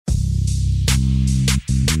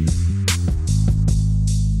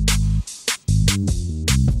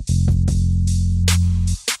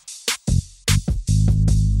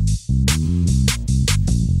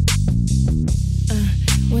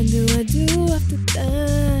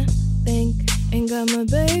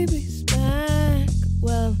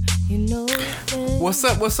What's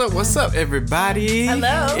up, everybody?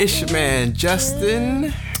 Hello. It's your man,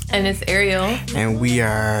 Justin. And it's Ariel. And we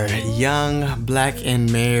are young, black,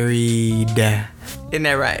 and married. Isn't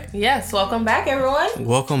that right? Yes, welcome back, everyone.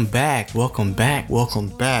 Welcome back.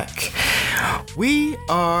 We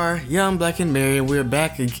are young, black, and married. We're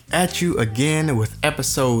back at you again with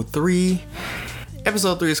episode 3.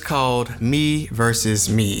 Episode 3 is called Me versus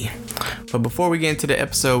Me. But before we get into the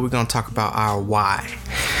episode, we're going to talk about our why.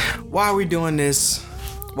 Why are we doing this?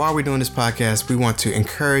 Why are we doing this podcast? We want to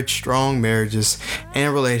encourage strong marriages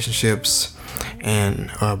and relationships, and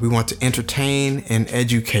we want to entertain and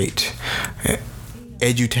educate.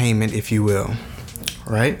 Edutainment, if you will.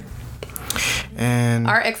 Right? And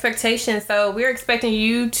our expectations. So we're expecting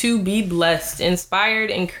you to be blessed, inspired,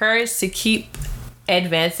 encouraged to keep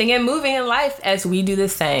advancing and moving in life as we do the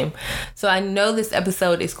same. So I know this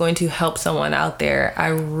episode is going to help someone out there. I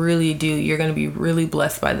really do. You're going to be really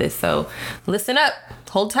blessed by this. So listen up.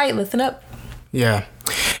 Hold tight. Listen up. Yeah.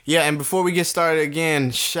 And before we get started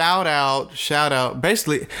again, shout out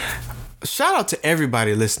to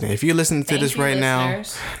everybody listening. If you're listening to this right now,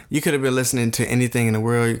 you could have been listening to anything in the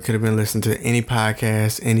world. You could have been listening to any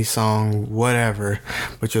podcast, any song, whatever.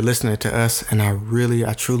 But you're listening to us, and I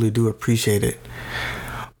truly do appreciate it.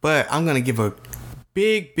 But I'm going to give a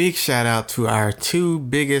big shout out to our two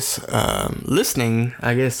biggest listening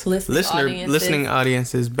audiences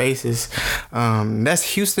bases.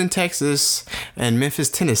 That's Houston, Texas, and Memphis,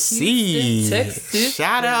 Tennessee.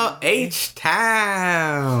 Shout out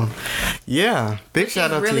H-Town. Yeah, big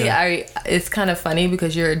shout out to you. It's kind of funny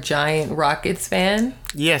because you're a giant Rockets fan.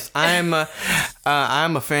 Yes, I'm a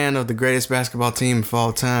fan of the greatest basketball team of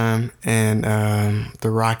all time, and the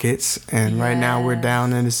Rockets. And right now we're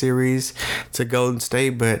down in the series to Golden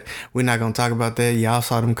State, but we're not gonna talk about that. Y'all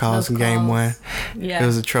saw them calls in Game 1. Yeah, it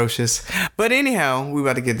was atrocious. But anyhow, we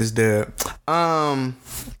about to get this dub.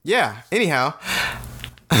 Anyhow.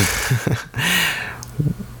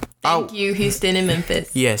 Thank you, Houston and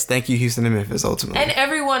Memphis. Yes, thank you, Houston and Memphis, ultimately. And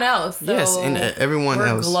everyone else. So yes, and everyone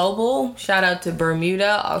else. We're global. Shout out to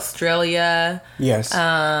Bermuda, Australia. Yes.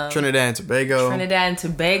 Trinidad and Tobago.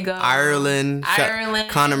 Ireland.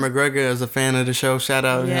 Conor McGregor is a fan of the show. Shout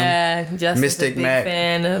out to him. Yeah, Justin's a big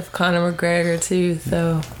fan of Conor McGregor, too.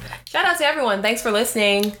 So shout out to everyone. Thanks for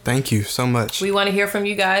listening. Thank you so much. We want to hear from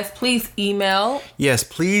you guys. Please email. Yes,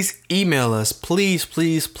 please email us. Please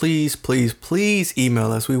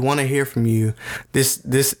email us. We want to hear from you. This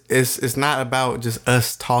is not about just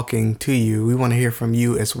us talking to you. We want to hear from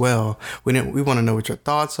you as well. We want to know what your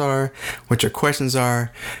thoughts are, what your questions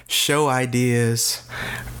are, show ideas.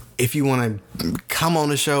 If you want to come on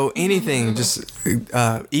the show, anything, just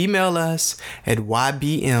email us at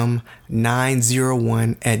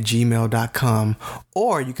ybm901@gmail.com,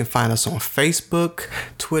 or you can find us on Facebook,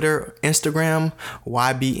 Twitter, Instagram,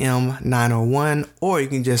 ybm901, or you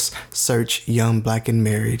can just search Young, Black, and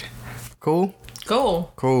Married. Cool.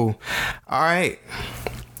 All right.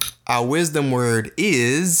 Our wisdom word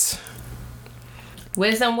is...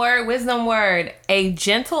 Wisdom word. A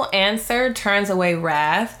gentle answer turns away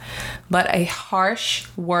wrath, but a harsh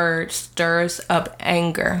word stirs up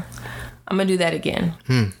anger. I'm going to do that again.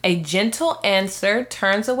 A gentle answer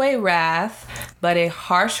turns away wrath, but a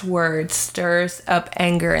harsh word stirs up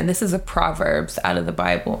anger. And this is a Proverbs out of the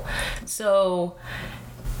Bible. So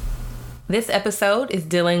this episode is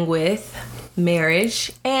dealing with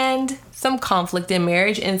marriage and some conflict in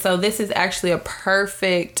marriage, and so this is actually a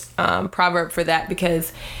perfect proverb for that,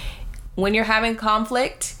 because when you're having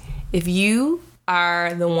conflict, if you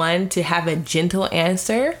are the one to have a gentle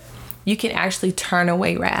answer, you can actually turn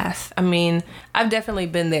away wrath. I mean, I've definitely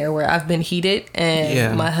been there where I've been heated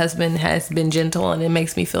and my husband has been gentle, and it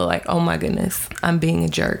makes me feel like, oh my goodness, I'm being a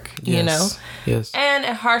jerk, you know? Yes. And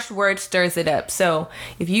a harsh word stirs it up. So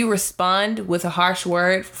if you respond with a harsh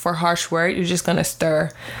word, you're just going to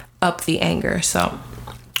stir up the anger. So.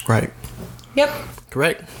 Right. Yep.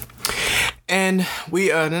 Correct. And we,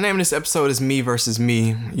 the name of this episode is Me versus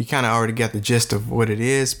Me. You kind of already got the gist of what it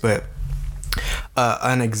is, but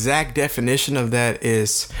an exact definition of that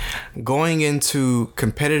is going into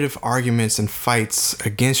competitive arguments and fights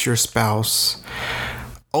against your spouse,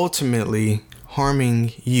 ultimately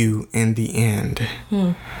harming you in the end.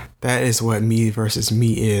 That is what Me versus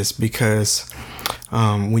Me is, because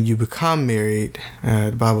when you become married,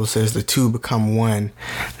 the Bible says the two become one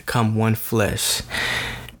flesh.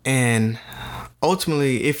 And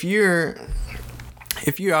ultimately, if you're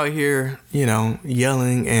out here,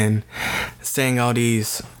 yelling and saying all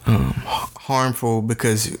these harmful,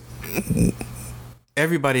 because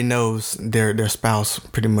everybody knows their spouse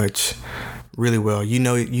pretty much really well. You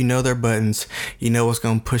know their buttons. You know what's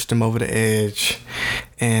going to push them over the edge.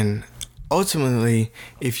 And ultimately,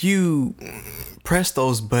 if you press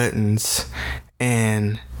those buttons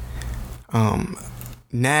and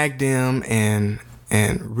nag them and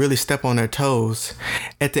really step on their toes,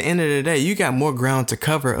 at the end of the day, you got more ground to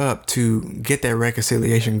cover up to get that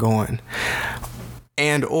reconciliation going.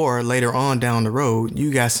 And or later on down the road,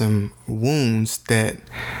 you got some wounds that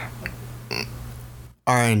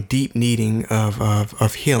are in deep needing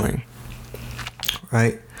of healing.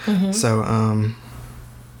 Right? Mm-hmm. So,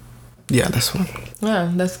 yeah, that's one.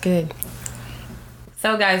 Yeah, that's good.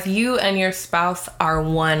 So, guys, you and your spouse are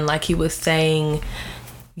one, like he was saying.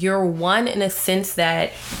 You're one in a sense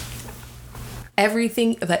that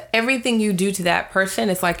everything you do to that person,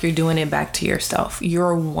 it's like you're doing it back to yourself.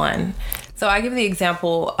 You're one. So I give the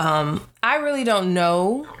example, I really don't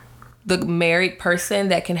know the married person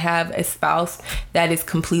that can have a spouse that is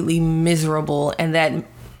completely miserable and that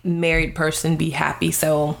married person be happy.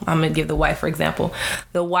 So I'm going to give the wife, for example.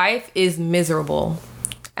 The wife is miserable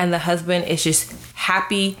and the husband is just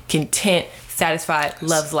happy, content, satisfied,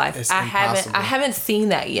 loves life. I haven't seen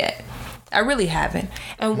that yet. I really haven't.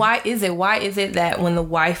 And why is it? Why is it that when the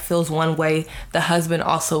wife feels one way, the husband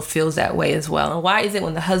also feels that way as well? And why is it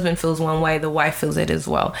when the husband feels one way, the wife feels it as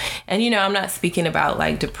well? And, I'm not speaking about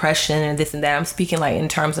like depression and this and that. I'm speaking like in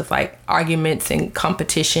terms of like arguments and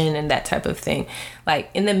competition and that type of thing. Like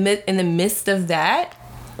in the midst of that,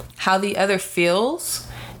 how the other feels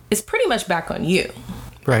is pretty much back on you.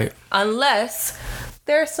 Right. Unless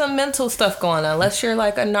there's some mental stuff going on, unless you're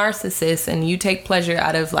like a narcissist and you take pleasure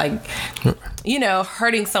out of like,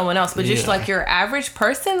 hurting someone else. But just like your average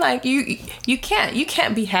person, like you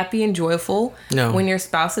can't be happy and joyful when your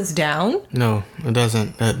spouse is down. No, it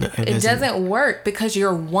doesn't. It doesn't work because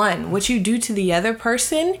you're one. What you do to the other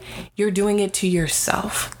person, you're doing it to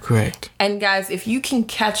yourself. Correct. And guys, if you can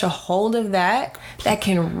catch a hold of that, that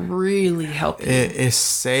can really help you. It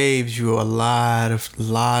saves you a lot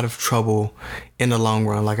of trouble in the long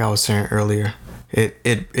run, like I was saying earlier.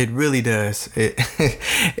 It really does.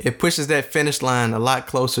 It pushes that finish line a lot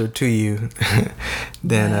closer to you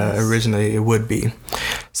than originally it would be.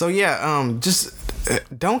 So yeah, just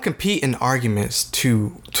don't compete in arguments to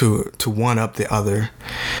one up the other,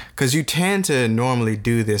 because you tend to normally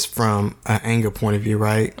do this from an anger point of view,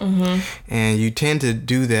 right? Mm-hmm. And you tend to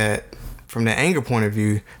do that from the anger point of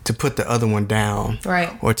view to put the other one down,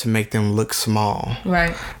 right? Or to make them look small,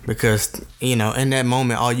 right? Because in that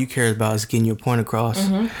moment, all you care about is getting your point across,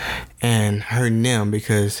 mm-hmm. and hurting them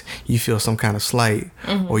because you feel some kind of slight,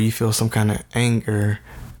 mm-hmm. or you feel some kind of anger,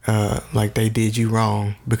 like they did you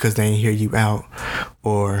wrong because they didn't hear you out,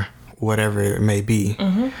 or whatever it may be.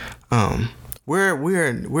 Mm-hmm.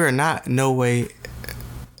 We're not no way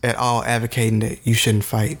at all advocating that you shouldn't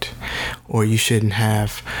fight, or you shouldn't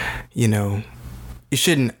have, you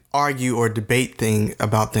shouldn't argue or debate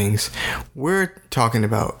about things. We're talking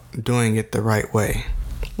about doing it the right way.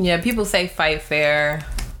 Yeah, people say fight fair.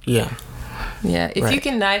 Yeah. Yeah, if you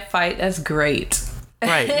can not fight, that's great.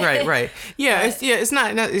 Right. Yeah, it's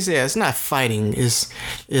not fighting.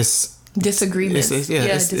 It's disagreements.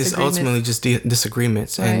 It's ultimately just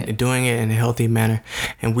disagreements, right. And doing it in a healthy manner.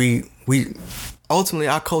 And we ultimately,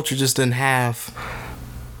 our culture just doesn't have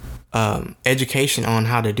education on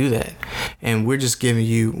how to do that, and we're just giving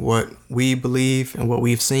you what we believe and what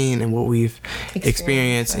we've seen and what we've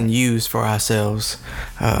experienced and used for ourselves,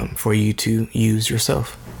 for you to use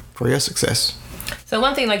yourself for your success. So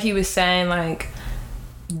one thing, like he was saying, like,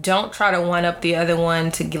 don't try to one up the other one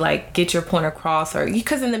to get your point across, or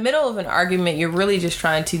because in the middle of an argument, you're really just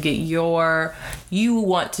trying to get you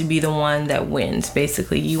want to be the one that wins.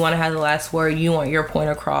 Basically, you want to have the last word. You want your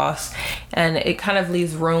point across, and it kind of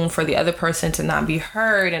leaves room for the other person to not be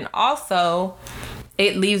heard, and also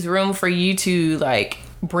it leaves room for you to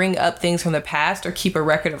bring up things from the past or keep a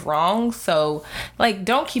record of wrongs. So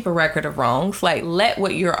don't keep a record of wrongs. Let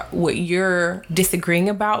what you're disagreeing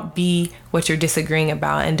about be what you're disagreeing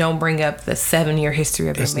about, and don't bring up the 7-year history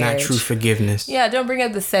of your marriage. It's not true forgiveness. Yeah, don't bring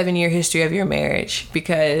up the 7-year history of your marriage,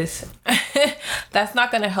 because that's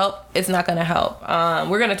not going to help. It's not going to help.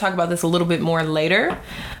 We're going to talk about this a little bit more later.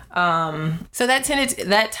 So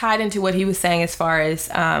that tied into what he was saying as far as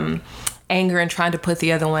anger and trying to put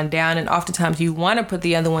the other one down. And oftentimes you want to put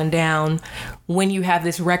the other one down when you have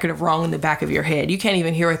this record of wrong in the back of your head. You can't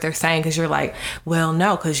even hear what they're saying because you're like, well,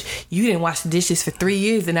 no, because you didn't wash the dishes for 3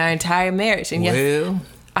 years in our entire marriage. And yes,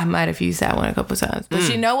 I might have used that one a couple times. But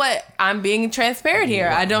you know what? I'm being transparent here.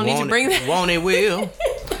 I don't need to bring that. Won't it will?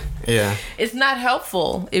 Yeah. It's not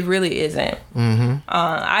helpful. It really isn't.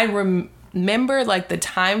 Mm-hmm. remember like the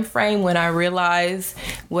time frame when I realized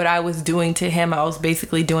what I was doing to him, I was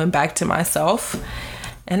basically doing back to myself.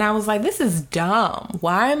 And I was like, this is dumb.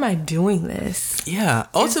 Why am I doing this? Yeah.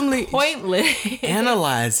 Ultimately, it's pointless.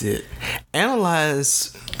 Analyze it.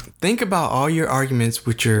 Think about all your arguments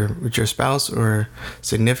with your spouse or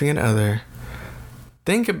significant other.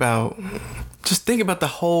 Think about the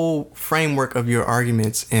whole framework of your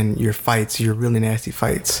arguments and your fights, your really nasty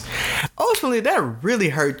fights. Ultimately, that really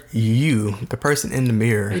hurt you, the person in the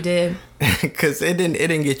mirror. It did. Because it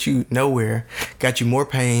didn't get you nowhere. Got you more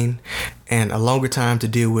pain and a longer time to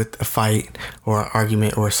deal with a fight or an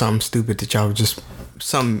argument or something stupid that y'all just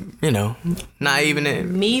not even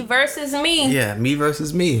in. Me versus me. Yeah, me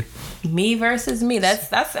versus me. Me versus me.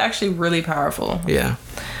 That's actually really powerful. Yeah.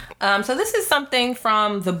 So this is something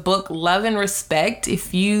from the book Love and Respect.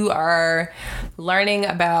 If you are learning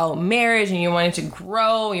about marriage and you're wanting to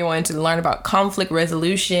grow, you're wanting to learn about conflict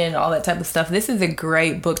resolution, all that type of stuff, this is a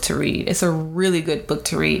great book to read. It's a really good book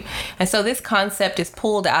to read. And so this concept is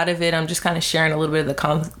pulled out of it. I'm just kind of sharing a little bit of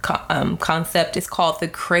the concept. It's called the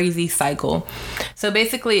crazy cycle. So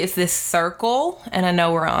basically it's this circle, and I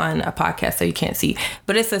know we're on a podcast so you can't see,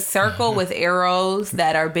 but it's a circle with arrows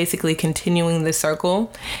that are basically continuing the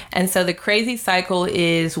circle. And so the crazy cycle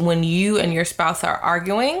is when you and your spouse are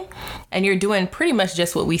arguing and you're doing pretty much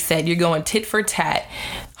just what we said. You're going tit for tat,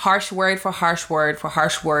 harsh word for harsh word for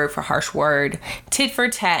harsh word for harsh word, tit for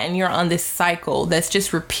tat, and you're on this cycle that's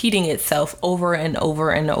just repeating itself over and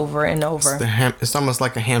over and over and over. It's almost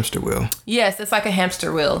like a hamster wheel. Yes, it's like a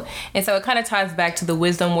hamster wheel. And so it kind of ties back to the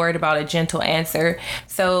wisdom word about a gentle answer.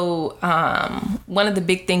 So one of the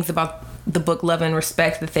big things about the book Love and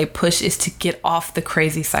Respect that they push is to get off the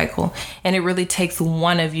crazy cycle. And it really takes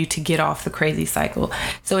one of you to get off the crazy cycle.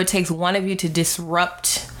 So it takes one of you to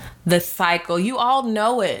disrupt the cycle. You all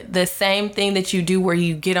know it. The same thing that you do where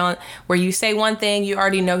you get on, where you say one thing, you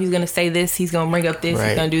already know he's going to say this, he's going to bring up this, right.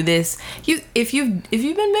 He's going to do this. If you've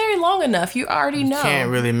been married long enough, you already know. You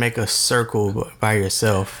can't really make a circle by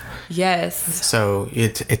yourself. Yes. So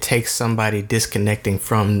it takes somebody disconnecting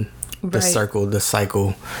from the circle, the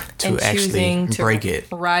cycle, to actually break it.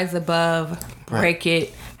 Rise above, break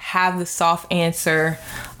it, have the soft answer,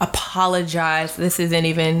 apologize. This isn't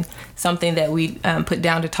even something that we put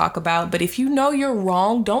down to talk about. But if you know you're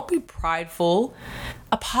wrong, don't be prideful.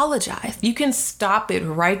 Apologize. You can stop it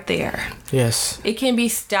right there. Yes. It can be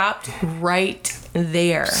stopped right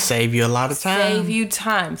there. Save you a lot of time. Save you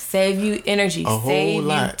time. Save you energy. Save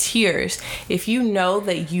you tears. If you know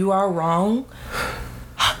that you are wrong,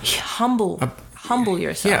 humble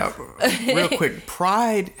yourself. Yeah, real quick.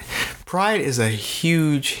 Pride is a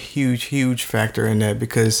huge factor in that,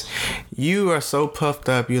 because you are so puffed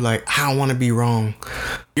up. You're like, I don't want to be wrong.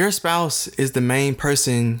 Your spouse is the main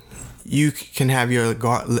person you can have your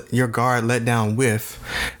guard let down with,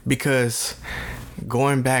 because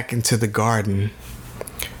going back into the garden,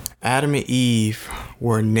 Adam and Eve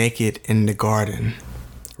were naked in the garden,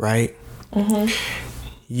 right? Mm-hmm.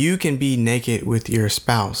 You can be naked with your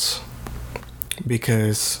spouse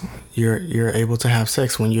because you're able to have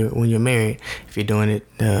sex when you're married, if you're doing it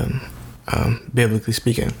biblically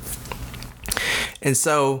speaking. And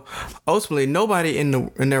so ultimately nobody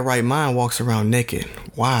in their right mind walks around naked.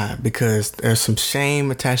 Why? Because there's some shame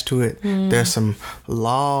attached to it. There's some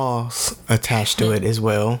laws attached to it as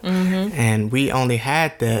well. Mm-hmm. And we only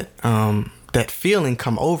had that feeling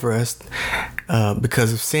come over us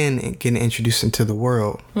because of sin getting introduced into the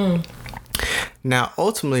world. Now,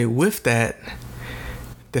 ultimately, with that,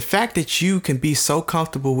 the fact that you can be so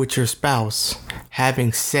comfortable with your spouse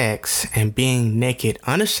having sex and being naked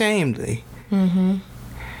unashamedly,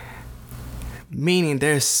 meaning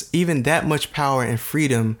there's even that much power and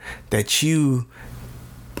freedom that you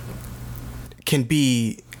can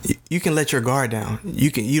let your guard down.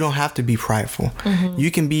 You don't have to be prideful.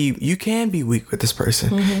 You can be weak with this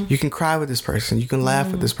person. You can cry with this person. You can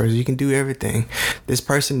laugh with this person. You can do everything. This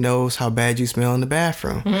person knows how bad you smell in the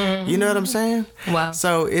bathroom. You know what I'm saying? Wow.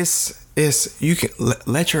 So it's you can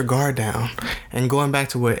let your guard down. And going back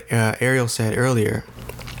to what Ariel said earlier,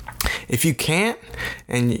 if you can't,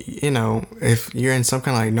 and if you're in some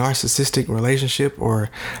kind of like narcissistic relationship or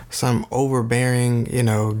some overbearing,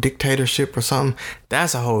 dictatorship or something,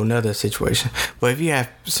 that's a whole nother situation. But if you have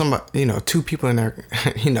two people in their,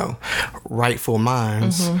 rightful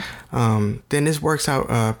minds, then this works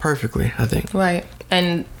out perfectly, I think. Right.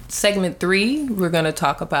 And segment 3, we're going to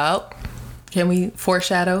talk about, can we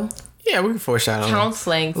foreshadow? Yeah, we can foreshadow.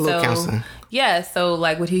 Counseling. A little counseling. Yeah, so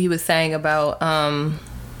like what he was saying about,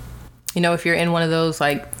 if you're in one of those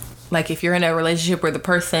like like if you're in a relationship where the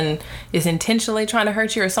person is intentionally trying to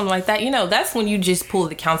hurt you or something like that, that's when you just pull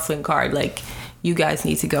the counseling card. Like, you guys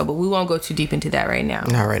need to go, but we won't go too deep into that right now.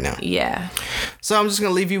 Not right now. Yeah. So I'm just going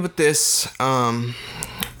to leave you with this.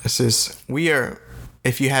 This is,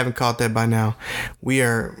 if you haven't caught that by now, we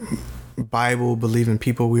are Bible believing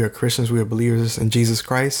people. We are Christians. We are believers in Jesus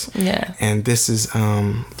Christ. Yeah. And this is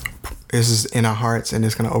in our hearts, and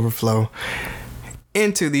it's going to overflow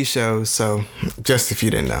into these shows. So just if you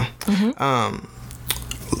didn't know. Mm-hmm.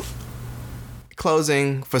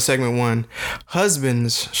 Closing for segment 1.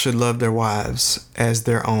 Husbands should love their wives as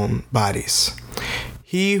their own bodies.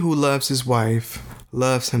 He who loves his wife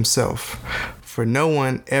loves himself. For no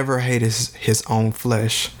one ever hates his own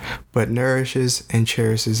flesh, but nourishes and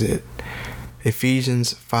cherishes it.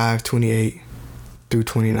 Ephesians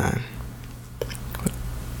 5:28-29.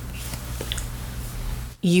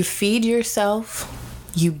 You feed yourself.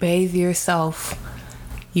 You bathe yourself.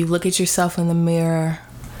 You look at yourself in the mirror.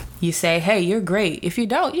 You say, hey, you're great. If you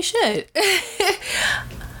don't, you should.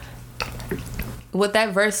 What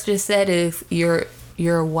that verse just said is your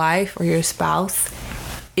wife or your spouse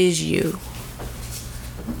is you.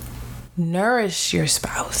 Nourish your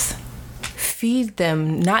spouse. Feed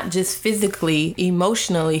them, not just physically,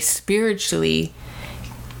 emotionally, spiritually.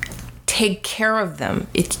 Take care of them.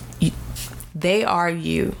 They are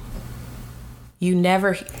you. You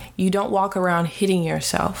don't walk around hitting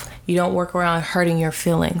yourself. You don't walk around hurting your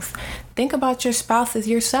feelings. Think about your spouse as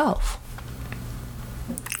yourself.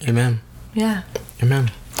 Amen. Yeah. Amen.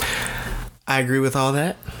 I agree with all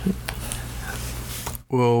that.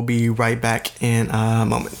 We'll be right back in a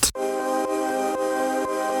moment.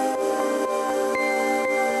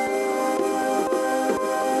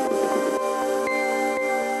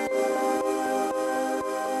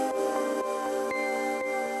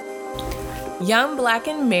 Young Black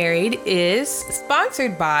and Married is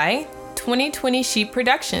sponsored by 2020 Sheep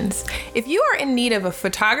Productions. If you are in need of a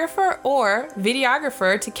photographer or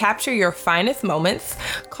videographer to capture your finest moments,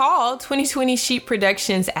 call 2020 Sheep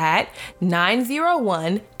Productions at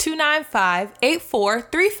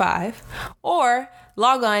 901-295-8435 or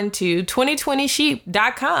log on to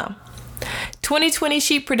 2020sheep.com. 2020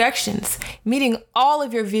 Sheep Productions, meeting all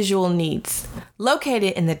of your visual needs,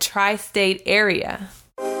 located in the tri-state area.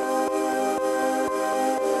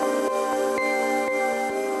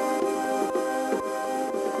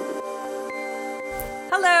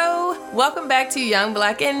 Welcome back to Young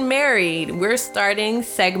Black and Married. We're starting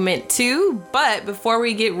segment 2, but before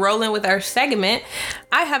we get rolling with our segment,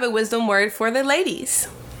 I have a wisdom word for the ladies.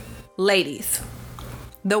 Ladies,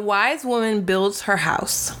 the wise woman builds her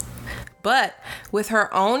house, but with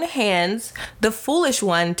her own hands, the foolish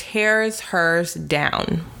one tears hers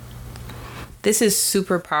down. This is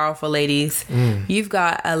super powerful, ladies. You've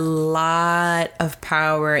got a lot of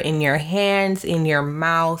power in your hands, in your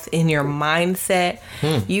mouth, in your mindset.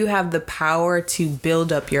 You have the power to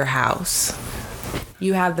build up your house.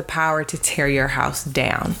 You have the power to tear your house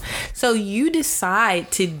down. So you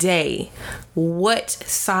decide today what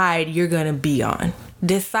side you're going to be on.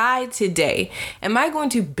 Decide today, am I going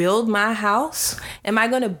to build my house? Am I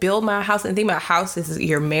going to build my house? And think about house is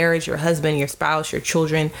your marriage, your husband, your spouse, your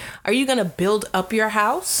children. Are you going to build up your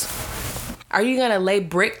house? Are you going to lay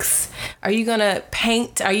bricks? Are you going to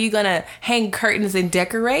paint? Are you going to hang curtains and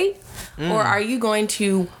decorate? Or are you going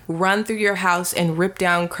to run through your house and rip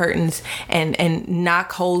down curtains and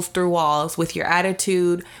knock holes through walls with your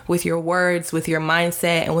attitude, with your words, with your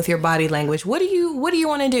mindset, and with your body language? What do you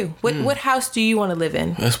want to do? What house do you want to live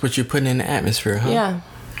in? That's what you're putting in the atmosphere, huh? Yeah.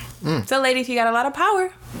 So, ladies, you got a lot of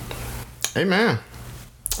power. Amen.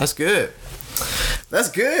 That's good.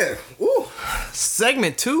 That's good. Ooh.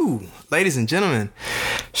 Segment 2, ladies and gentlemen.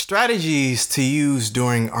 Strategies to use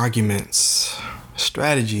during arguments.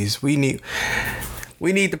 Strategies. We need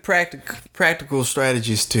the practical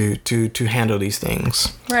strategies to handle these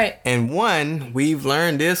things. Right. And one, we've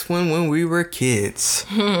learned this one when we were kids.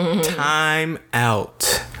 Time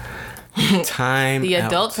out. The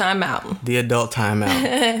adult time out.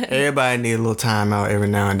 Everybody need a little time out every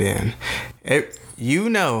now and then.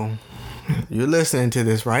 You're listening to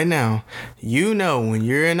this right now. When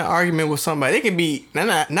you're in an argument with somebody, it can be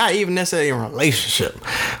not even necessarily in a relationship,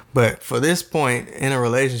 but for this point in a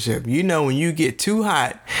relationship, when you get too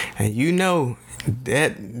hot and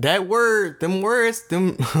that word, them words,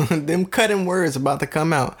 them cutting words about to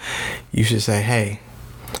come out, you should say, hey,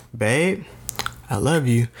 babe, I love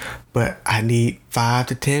you, but I need 5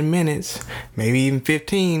 to 10 minutes, maybe even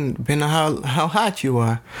 15, depending on how hot you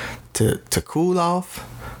are, to cool off.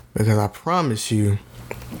 Because I promise you,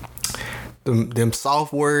 them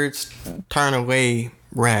soft words turn away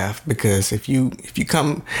wrath, because if you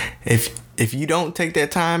don't take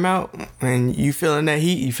that time out and you feeling that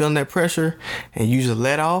heat, you feeling that pressure, and you just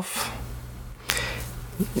let off,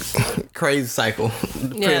 crazy cycle.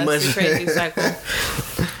 Yeah, it's a crazy cycle.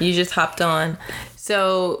 You just hopped on.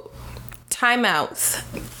 So timeouts,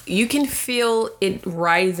 you can feel it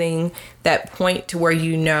rising, that point to where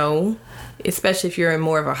especially if you're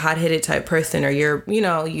more of a hot-headed type person, or you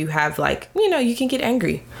have you can get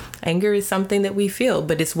angry. Anger is something that we feel,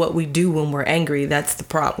 but it's what we do when we're angry. That's the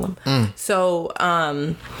problem. So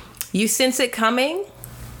you sense it coming.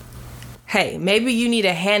 Hey, maybe you need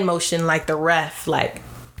a hand motion like the ref, like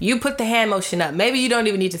you put the hand motion up. Maybe you don't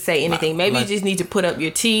even need to say anything. Maybe you just need to put up your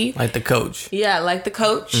T. Like the coach. Yeah, like the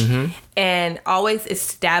coach. Mm-hmm. And always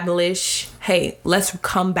establish, hey, let's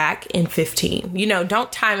come back in 15.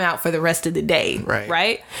 Don't time out for the rest of the day.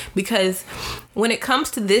 Right? Because when it comes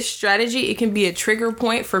to this strategy, it can be a trigger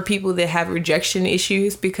point for people that have rejection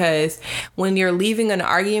issues, because when you're leaving an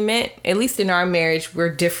argument, at least in our marriage, we're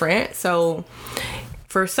different. So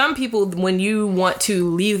for some people, when you want to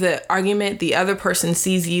leave the argument, the other person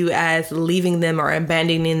sees you as leaving them or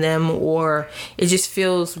abandoning them, or it just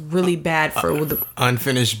feels really bad for the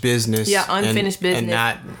unfinished business. Yeah, unfinished business. And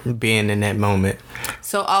not being in that moment.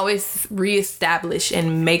 So always reestablish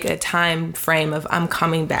and make a time frame of I'm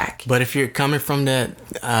coming back. But if you're coming from that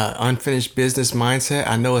unfinished business mindset,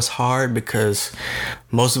 I know it's hard because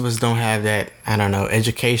most of us don't have that,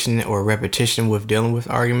 education or repetition with dealing with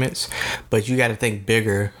arguments. But you got to think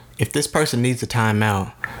bigger. If this person needs a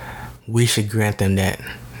timeout, we should grant them that,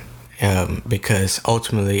 because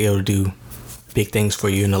ultimately it'll do big things for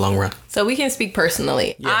you in the long run. So we can speak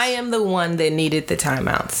personally. Yes. I am the one that needed the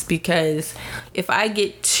timeouts, because if I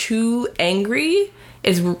get too angry,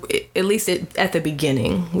 at least at the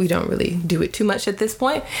beginning, we don't really do it too much at this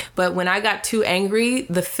point, but when I got too angry,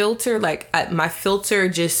 the filter, my filter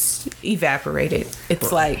just evaporated.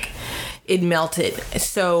 It's like it melted.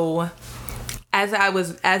 So as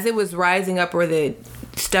it was rising up, or the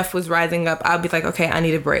stuff was rising up, I'll be like, okay, I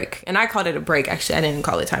need a break. And I called it a break. Actually, I didn't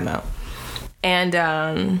call it timeout. And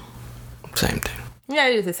same thing. Yeah,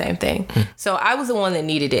 it is the same thing. So I was the one that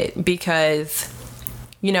needed it, because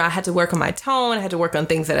I had to work on my tone. I had to work on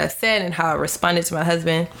things that I said and how I responded to my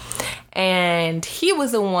husband. And he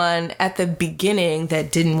was the one at the beginning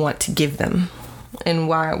that didn't want to give them. And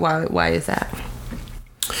why is that?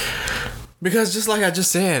 Because just like I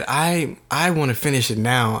just said, I want to finish it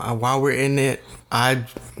now. While we're in it,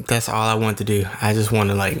 that's all I want to do. I just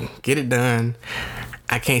want to get it done.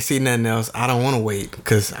 I can't see nothing else. I don't want to wait,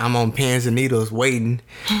 because I'm on pins and needles waiting.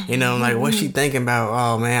 What's she thinking about?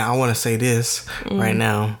 Oh man, I want to say this right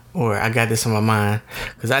now, or I got this on my mind,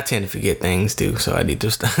 because I tend to forget things too. So I need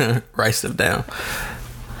to write stuff down.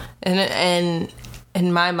 And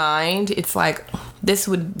in my mind, it's like this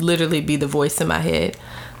would literally be the voice in my head.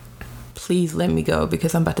 Please let me go,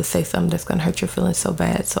 because I'm about to say something that's going to hurt your feelings so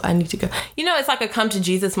bad. So I need to go. It's like a come to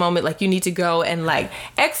Jesus moment. Like you need to go and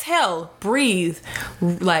exhale, breathe,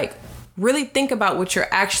 really think about what you're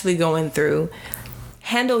actually going through.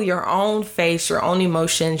 Handle your own face, your own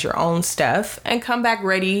emotions, your own stuff, and come back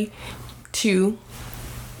ready to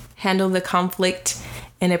handle the conflict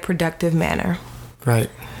in a productive manner.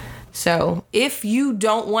 Right. So if you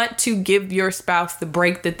don't want to give your spouse the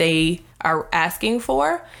break that they are asking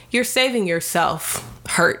for, you're saving yourself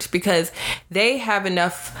hurt, because they have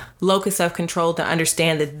enough locus of control to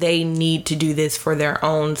understand that they need to do this for their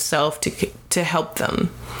own self to help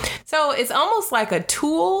them. So it's almost like a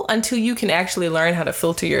tool until you can actually learn how to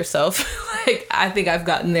filter yourself. I think I've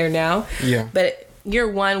gotten there now. Yeah. But year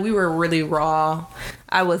one, we were really raw.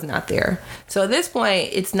 I was not there. So at this point,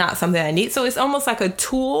 it's not something I need. So it's almost like a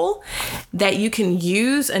tool that you can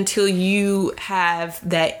use until you have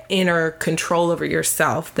that inner control over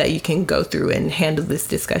yourself, that you can go through and handle this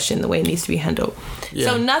discussion the way it needs to be handled. Yeah.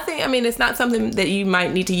 So it's not something that you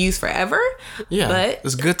might need to use forever. Yeah. But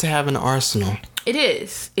it's good to have an arsenal. It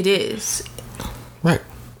is. Right.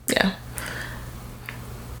 Yeah.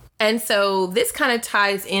 And so this kind of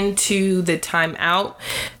ties into the timeout.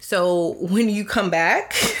 So when you come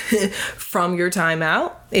back from your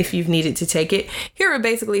timeout, if you've needed to take it, here are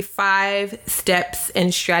basically 5 steps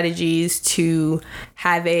and strategies to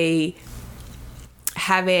have a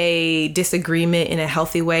disagreement in a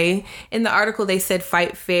healthy way. In the article, they said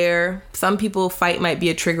fight fair. Some people, fight might be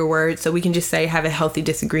a trigger word, so we can just say have a healthy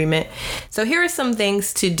disagreement. So here are some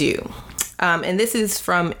things to do. And this is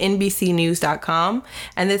from NBCnews.com.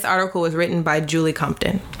 And this article was written by Julie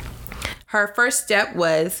Compton. Her first step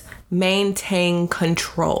was maintain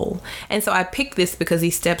control. And so I picked this because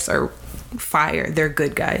these steps are fire. They're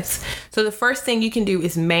good, guys. So the first thing you can do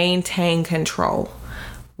is maintain control.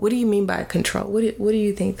 What do you mean by control? What do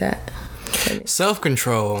you think that?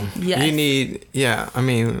 Self-control. Yes. You need, I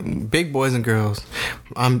mean, big boys and girls.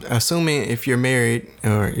 I'm assuming if you're married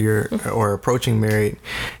or approaching married,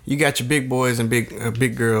 you got your big boys and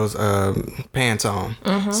big girls pants on.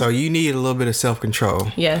 Mm-hmm. So you need a little bit of self-control.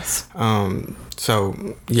 Yes.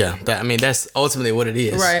 So yeah, that's ultimately what it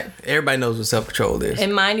is. Right. Everybody knows what self-control is.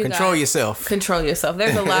 And mind you, control guys, yourself. Control yourself.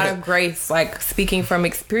 There's a lot of grace, like speaking from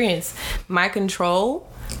experience. My control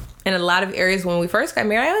in a lot of areas when we first got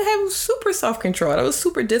married, I had super self-control. I was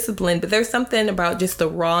super disciplined, but there's something about just the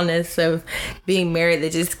rawness of being married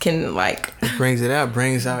that just can like brings it out,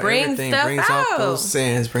 brings out everything, brings out those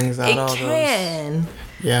sins, brings out all those.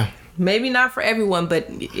 Yeah. Maybe not for everyone, but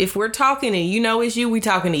if we're talking and you know it's you, we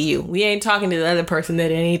talking to you. We ain't talking to the other person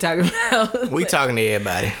that ain't talking about. We talking to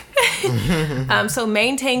everybody. So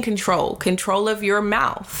maintain control of your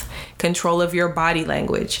mouth, control of your body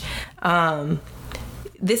language.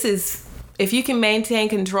 This is, if you can maintain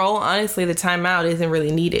control, honestly, the timeout isn't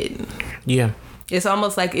really needed. Yeah. It's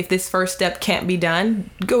almost like if this first step can't be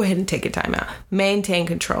done, go ahead and take a timeout. Maintain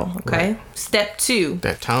control, okay? Right. Step 2.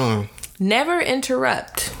 That tone. Never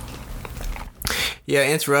interrupt. Yeah,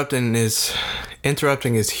 interrupting is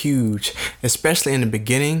huge, especially in the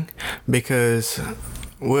beginning, because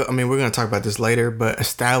we're going to talk about this later, but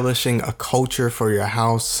establishing a culture for your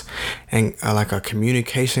house and like a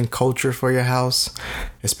communication culture for your house,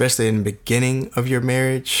 especially in the beginning of your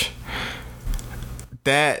marriage,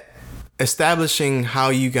 that establishing how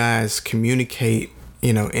you guys communicate,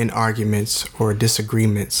 in arguments or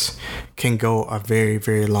disagreements can go a very,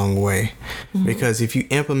 very long way. Mm-hmm. Because if you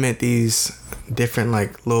implement these different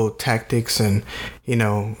like little tactics and,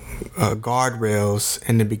 guardrails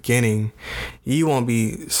in the beginning, you won't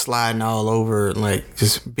be sliding all over, like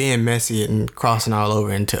just being messy and crossing all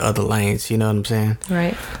over into other lanes. You know what I'm saying?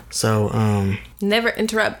 Right. So, never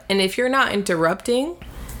interrupt. And if you're not interrupting,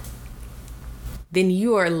 then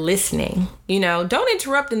you are listening. Don't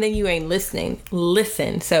interrupt and then you ain't listening.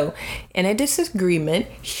 Listen. So in a disagreement,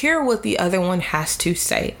 hear what the other one has to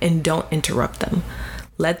say and don't interrupt them.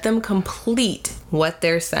 Let them complete what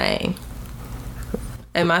they're saying.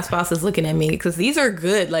 And my spouse is looking at me because these are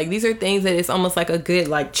good. Like, these are things that it's almost like a good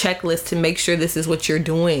like checklist to make sure this is what you're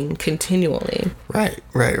doing continually. Right.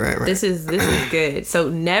 This is good. So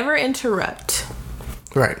never interrupt.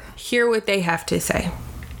 Right. Hear what they have to say.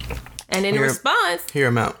 And in response, hear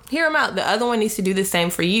them out. The other one needs to do the same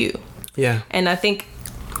for you. Yeah. And I think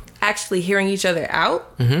actually hearing each other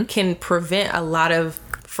out can prevent a lot of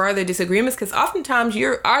further disagreements, because oftentimes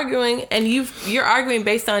you're arguing and you're arguing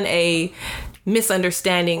based on a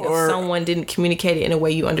misunderstanding of someone didn't communicate it in a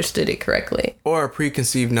way you understood it correctly. Or a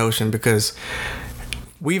preconceived notion, because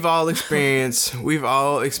we've all experienced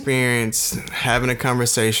having a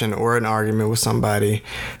conversation or an argument with somebody,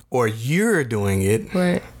 or you're doing it.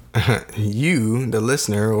 Right. You, the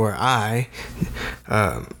listener, or I,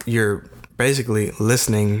 you're basically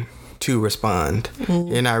listening to respond.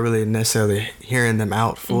 Mm-hmm. You're not really necessarily hearing them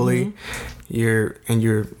out fully. Mm-hmm.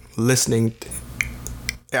 You're listening.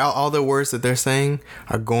 All the words that they're saying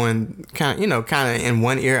are going kind of in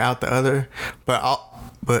one ear out the other, but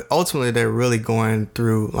ultimately they're really going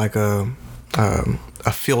through like a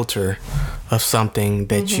filter of something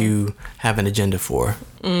that you have an agenda for.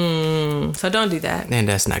 So don't do that. And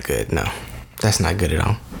that's not good. No, that's not good at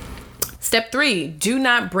all. Step 3, do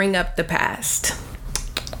not bring up the past.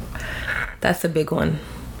 That's a big one.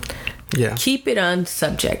 Yeah. Keep it on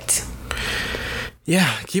subject.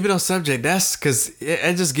 Yeah, keep it on subject. That's because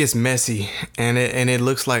it just gets messy, and it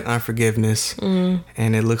looks like unforgiveness, and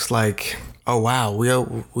it looks like, oh wow,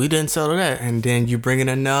 we didn't settle that, and then you bring in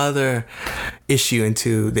another issue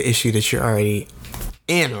into the issue that you're already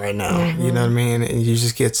in right now. Mm-hmm. You know what I mean? And you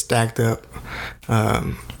just get stacked up.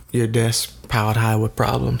 Your desk piled high with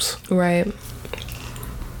problems. Right.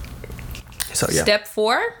 So yeah. Step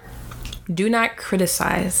 4, do not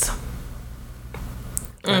criticize.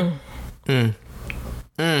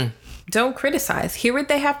 Don't criticize. Hear what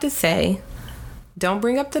they have to say. Don't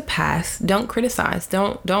bring up the past. Don't criticize.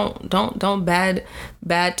 Don't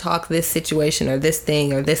bad talk this situation or this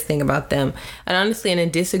thing about them. And honestly, in a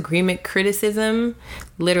disagreement, criticism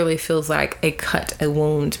literally feels like a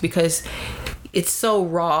wound, because it's so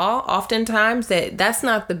raw oftentimes that's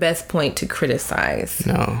not the best point to criticize.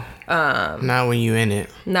 No. Not when you in it.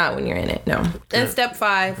 Not when you're in it, no. And step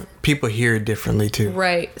 5. People hear it differently too.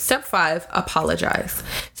 Right. Step 5, apologize.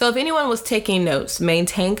 So if anyone was taking notes,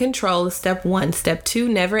 maintain control is step 1. Step 2,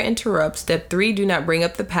 never interrupt. Step 3, do not bring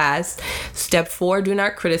up the past. Step 4, do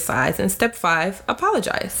not criticize. And step 5,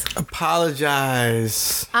 apologize.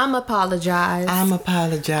 Apologize. I'm apologize.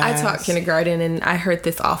 I taught kindergarten and I heard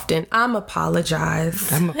this often. I'm apologize.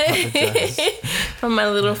 From my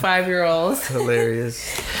little 5-year-olds.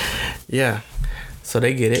 Hilarious. Yeah. So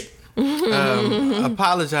they get it.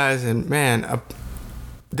 Apologizing, man.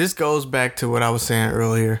 This goes back to what I was saying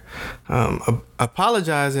earlier.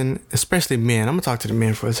 Apologizing, especially men. I'm gonna talk to the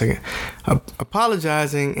men for a second.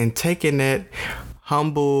 Apologizing and taking that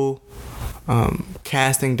humble,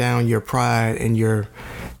 casting down your pride and your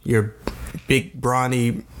big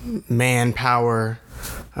brawny man power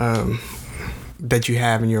that you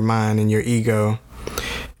have in your mind and your ego.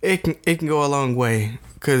 It can go a long way,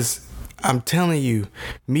 because I'm telling you,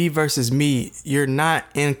 me versus me, you're not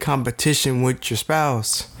in competition with your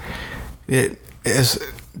spouse. This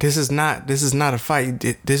is not a fight.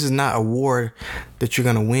 This is not a war that you're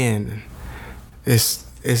gonna win. It's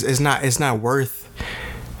not worth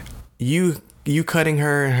you cutting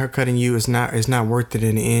her and her cutting you. It's not worth it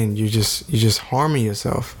in the end. You're just harming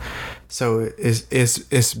yourself. So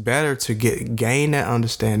it's better to gain that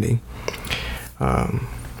understanding.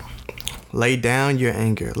 Lay down your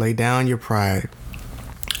anger, lay down your pride,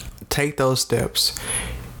 take those steps,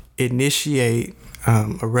 initiate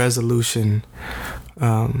a resolution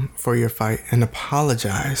for your fight, and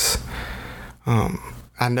apologize.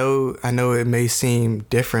 I know it may seem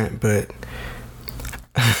different, but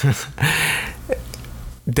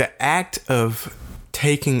the act of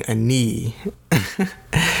taking a knee,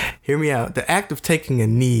 hear me out, the act of taking a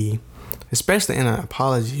knee, especially in an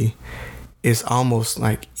apology, is almost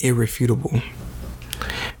like irrefutable.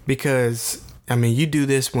 Because, I mean, you do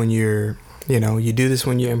this when you're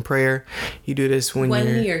in prayer. You do this when one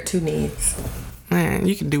knee or 2 knees. Man,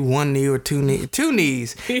 you can do 1 knee or 2 knees. 2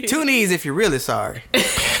 knees. 2 knees if you're really sorry.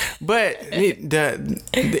 But the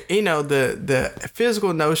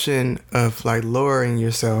physical notion of like lowering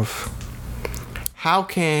yourself, how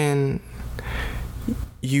can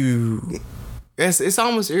you? It's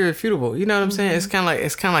almost irrefutable. You know what I'm saying? It's kind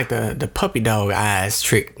of like the puppy dog eyes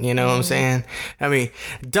trick. You know what I'm saying? I mean,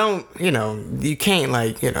 you can't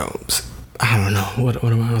I don't know what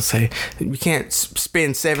am I gonna say. You can't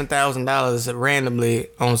spend $7,000 randomly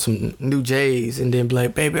on some new J's and then be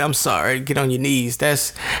like, baby, I'm sorry. Get on your knees.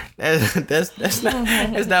 That's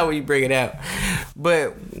not when you bring it out.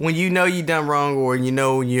 But when you know you done wrong, or you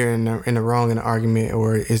know you're in the wrong in an argument,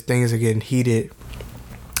 or if things are getting heated.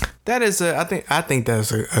 That is I think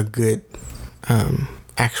that's a good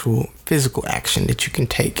actual physical action that you can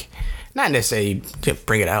take. Not necessarily to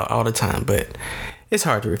bring it out all the time, but it's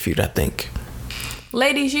hard to refute, I think.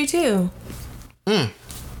 Ladies, you too. You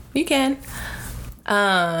can.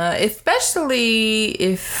 Especially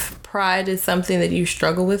if pride is something that you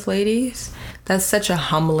struggle with, ladies. That's such a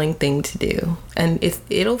humbling thing to do. And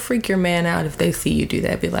it'll freak your man out if they see you do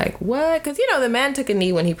that. Be like, what? Because, the man took a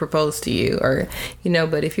knee when he proposed to you. Or,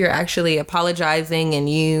 but if you're actually apologizing and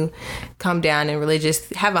you come down and really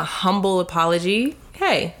just have a humble apology,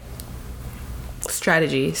 hey,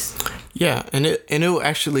 strategies. Yeah, and it'll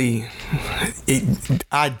actually,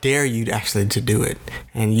 I dare you to do it.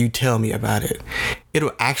 And you tell me about it.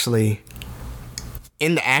 It'll actually...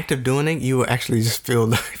 In the act of doing it, you will actually just feel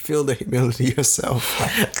the humility yourself.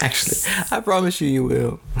 Actually, I promise you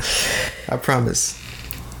will. I promise.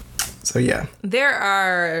 So yeah. There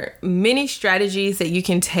are many strategies that you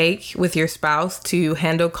can take with your spouse to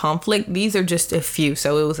handle conflict. These are just a few.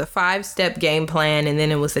 So it was a 5-step game plan, and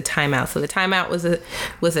then it was a timeout. So the timeout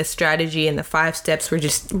was a strategy, and the 5 steps were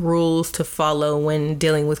just rules to follow when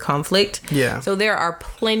dealing with conflict. Yeah. So there are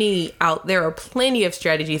plenty of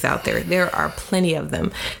strategies out there. There are plenty of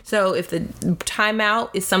them. So if the timeout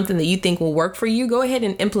is something that you think will work for you, go ahead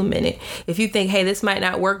and implement it. If you think, hey, this might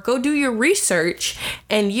not work, go do your research,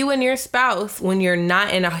 and you and your spouse, when you're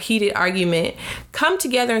not in a heated argument, come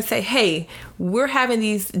together and say, hey, we're having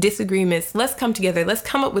these disagreements. Let's come together. Let's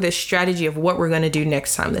come up with a strategy of what we're going to do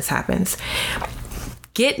next time this happens.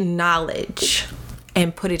 Get knowledge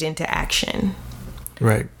and put it into action.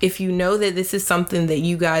 Right. If you know that this is something that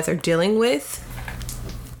you guys are dealing with,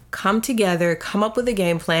 come together, come up with a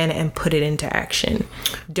game plan and put it into action.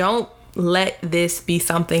 Don't let this be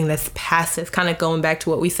something that's passive. Kind of going back to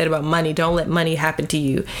what we said about money. Don't let money happen to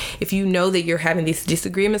you. If you know that you're having these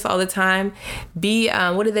disagreements all the time, be,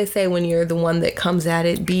 what do they say when you're the one that comes at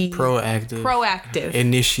it? Be proactive.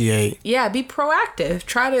 Initiate. Yeah, be proactive.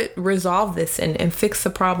 Try to resolve this and fix the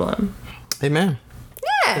problem. Amen.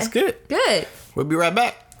 Yeah. That's good. Good. We'll be right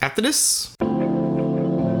back after this.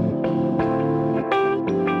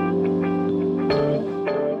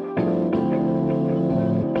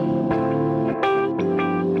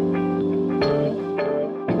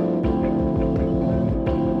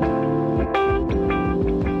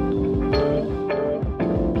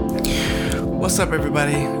 What's up,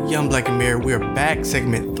 everybody? Young Black and Mirror. We're back.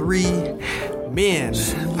 Segment 3. Men,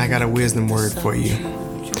 I got a wisdom word for you.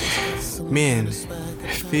 Men,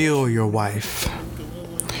 feel your wife.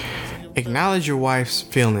 Acknowledge your wife's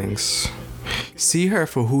feelings. See her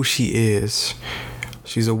for who she is.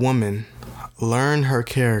 She's a woman. Learn her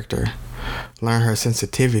character. Learn her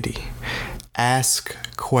sensitivity.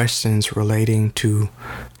 Ask questions relating to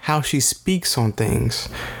how she speaks on things.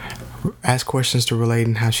 Ask questions to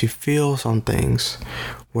relating how she feels on things,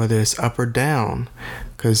 whether it's up or down,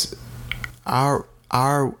 because our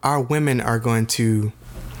women are going to.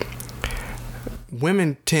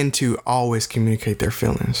 Women tend to always communicate their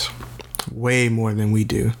feelings way more than we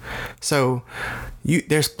do. So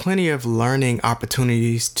there's plenty of learning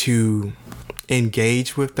opportunities to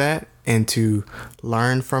engage with that and to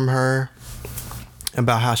learn from her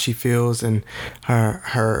about how she feels and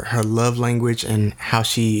her love language and how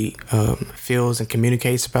she feels and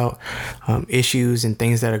communicates about issues and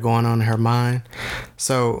things that are going on in her mind.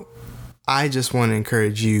 So I just want to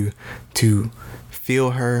encourage you to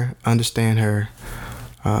feel her, understand her,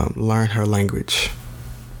 learn her language.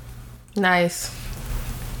 Nice.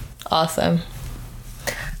 Awesome.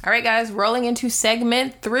 All right, guys, rolling into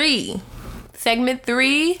segment 3. Segment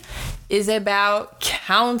 3 is about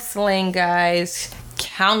counseling, guys.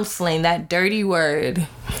 Counseling, that dirty word.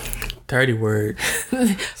 Dirty word.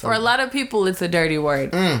 For a lot of people, it's a dirty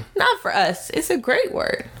word. Not for us. It's a great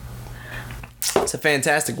word. It's a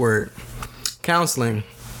fantastic word. Counseling.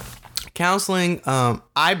 Counseling,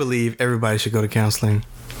 I believe everybody should go to counseling.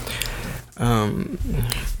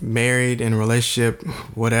 Married, in a relationship,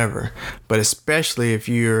 whatever. But especially if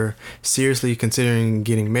you're seriously considering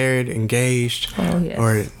getting married, engaged,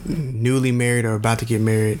 or newly married or about to get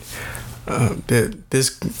married. This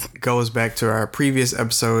goes back to our previous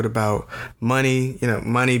episode about money.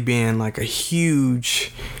 Money being like a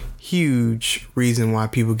huge reason why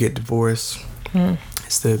people get divorced.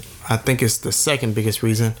 I think it's the second biggest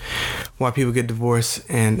reason why people get divorced.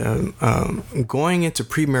 And going into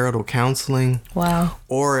premarital counseling,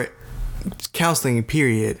 or counseling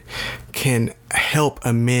period, can help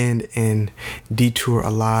amend and detour a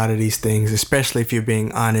lot of these things, especially if you're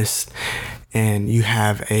being honest and you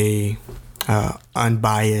have a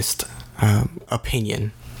unbiased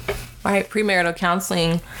opinion. Right, premarital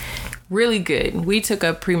counseling, really good. We took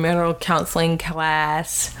a premarital counseling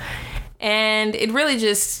class, and it really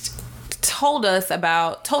just told us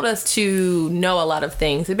to know a lot of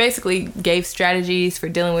things. It basically gave strategies for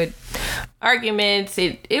dealing with arguments.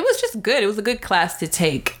 It was just good. It was a good class to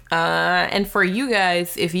take. And for you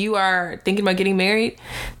guys, if you are thinking about getting married,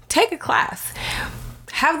 take a class.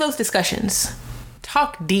 Have those discussions.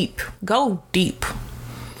 Talk deep. Go deep.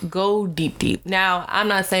 Go deep. Now, I'm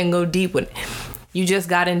not saying go deep when you just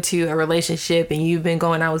got into a relationship and you've been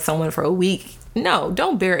going out with someone for a week. No,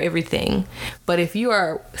 don't bear everything. But if you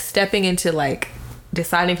are stepping into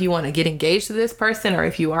deciding if you want to get engaged to this person or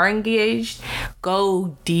if you are engaged,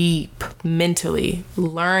 go deep mentally.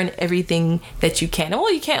 Learn everything that you can.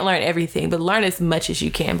 Well, you can't learn everything, but learn as much as you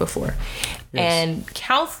can before. Yes. And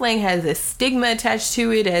counseling has a stigma attached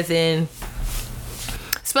to it, as in,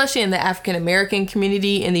 especially in the African American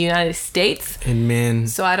community in the United States. And men.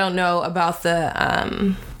 So I don't know about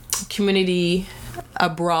the community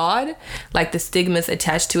abroad, like the stigmas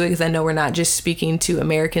attached to it, because I know we're not just speaking to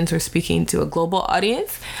Americans, we're speaking to a global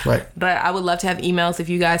audience. Right. But I would love to have emails if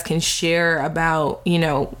you guys can share about,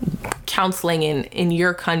 counseling in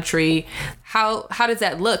your country. How does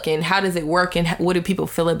that look, and how does it work, and what do people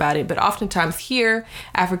feel about it? But oftentimes here,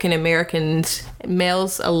 African Americans,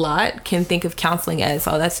 males a lot, can think of counseling as,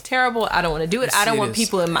 oh, that's terrible, I don't want to do it, I don't want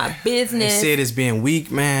people in my business. They see it as being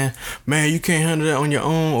weak, man, you can't handle that on your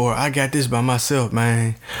own, or I got this by myself,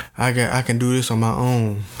 man, I can do this on my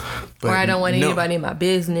own. But or I don't want anybody in my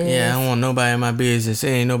business. Yeah, I don't want nobody in my business. It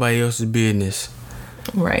ain't nobody else's business.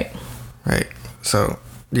 Right. So,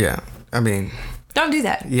 yeah, I mean, don't do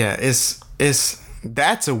that. Yeah,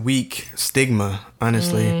 that's a weak stigma,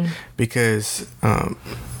 honestly, because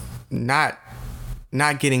not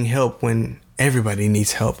not getting help when everybody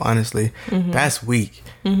needs help, honestly. That's weak.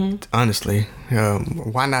 Honestly.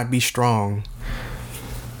 Why not be strong?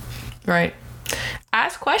 Right.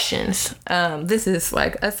 Ask questions. This is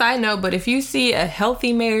like a side note, but if you see a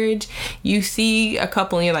healthy marriage, you see a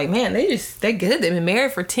couple and you're like, man, they're good. They've been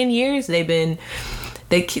married for 10 years. They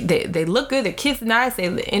look good. Their kids are nice.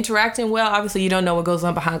 They're interacting well. Obviously, you don't know what goes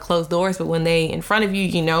on behind closed doors, but when they in front of you,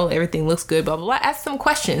 you know everything looks good. Blah blah blah. Ask some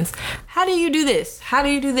questions. How do you do this? How do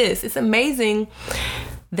you do this? It's amazing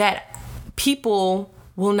that people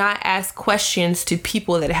will not ask questions to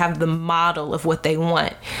people that have the model of what they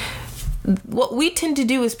want. What we tend to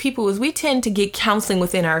do as people is we tend to get counseling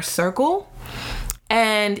within our circle,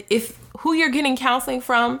 and if who you're getting counseling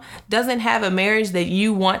from doesn't have a marriage that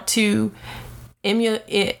you want to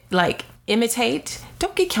imitate,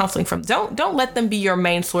 don't get counseling from. Don't let them be your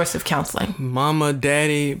main source of counseling. Mama,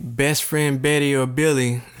 daddy, best friend Betty or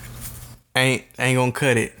Billy ain't gonna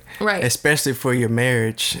cut it. Right. Especially for your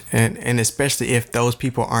marriage, and especially if those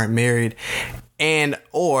people aren't married, and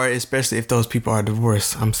or especially if those people are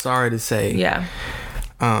divorced. I'm sorry to say. Yeah.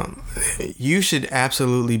 You should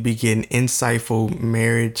absolutely be getting insightful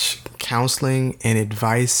marriage counseling and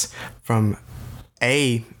advice from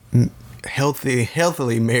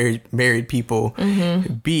healthily married people,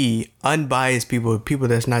 B, unbiased people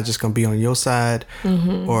that's not just gonna be on your side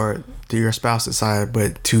or to your spouse's side,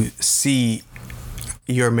 but to see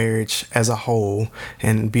your marriage as a whole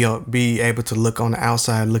and be able to look on the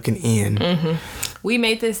outside looking in. We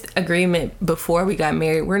made this agreement before we got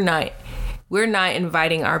married. We're not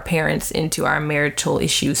inviting our parents into our marital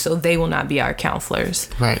issues, so they will not be our counselors.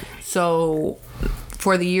 Right. So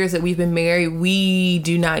for the years that we've been married, we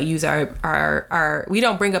do not use our we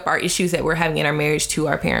don't bring up our issues that we're having in our marriage to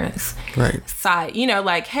our parents. Right. Side,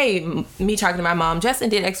 like, hey, me talking to my mom, Justin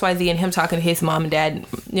did XYZ, and him talking to his mom and dad,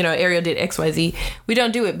 Ariel did XYZ. We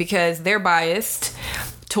don't do it because they're biased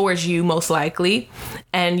towards you, most likely,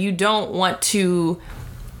 and you don't want to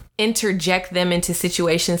interject them into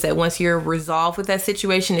situations that once you're resolved with that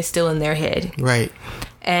situation is still in their head. Right.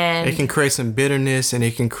 And it can create some bitterness, and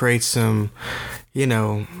it can create some, you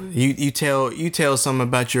tell something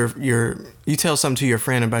about you tell something to your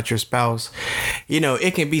friend about your spouse,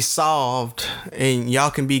 it can be solved and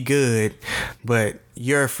y'all can be good, but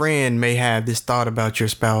your friend may have this thought about your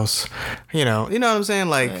spouse, you know what I'm saying?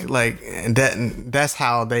 Like that's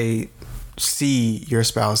how they see your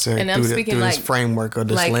spouse through this framework or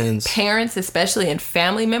this lens. Parents, especially, and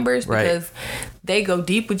family members, because they go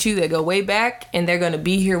deep with you, they go way back, and they're going to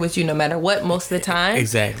be here with you no matter what most of the time.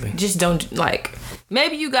 Exactly. Just don't,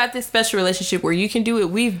 maybe you got this special relationship where you can do it.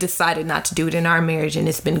 We've decided not to do it in our marriage, and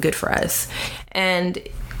it's been good for us. And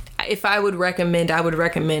if I would recommend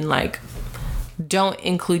don't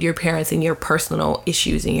include your parents in your personal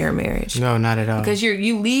issues in your marriage. No, not at all. Because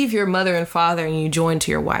you leave your mother and father and you join to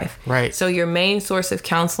your wife. Right. So your main source of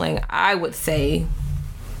counseling, I would say,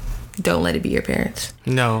 don't let it be your parents.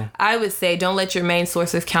 No. I would say don't let your main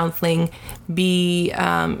source of counseling be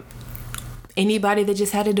anybody that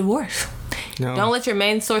just had a divorce. No. Don't let your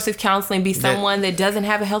main source of counseling be someone that doesn't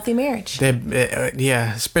have a healthy marriage.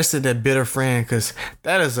 Especially that bitter friend, because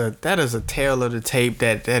that is a tale of the tape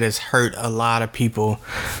that has hurt a lot of people.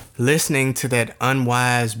 Listening to that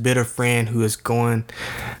unwise, bitter friend who is going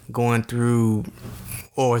through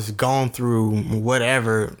or has gone through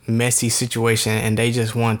whatever messy situation, and they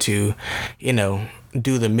just want to,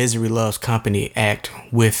 do the misery loves company act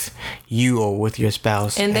with you or with your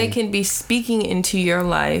spouse. And they can be speaking into your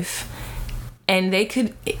life. And they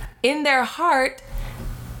could, in their heart,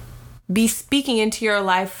 be speaking into your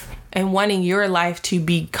life and wanting your life to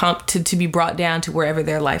be to be brought down to wherever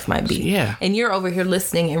their life might be. Yeah. And you're over here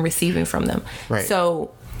listening and receiving from them. Right.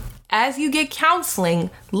 So as you get counseling,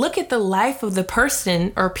 look at the life of the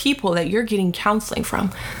person or people that you're getting counseling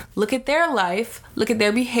from. Look at their life, look at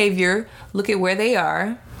their behavior, look at where they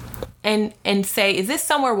are, and say, is this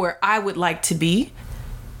somewhere where I would like to be?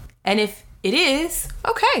 And if it is,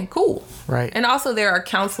 okay, cool. Right. And also there are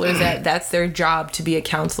counselors that's their job to be a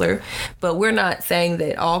counselor. But we're not saying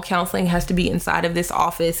that all counseling has to be inside of this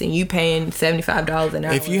office and you paying $75 an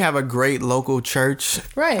hour. If you have a great local church,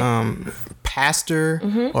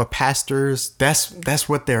 pastor or pastors, that's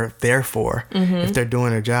what they're there for. If they're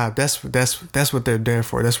doing their job, that's what they're there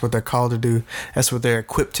for. That's what they're called to do. That's what they're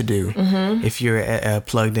equipped to do. If you're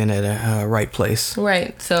plugged in at a right place.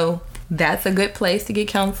 Right. So that's a good place to get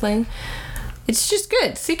counseling. It's just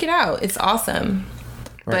good. Seek it out. It's awesome.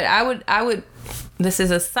 Right. But I would. This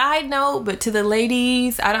is a side note, but to the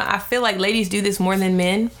ladies, I feel like ladies do this more than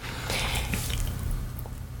men.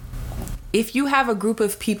 if you have a group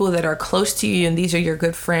of people that are close to you and these are your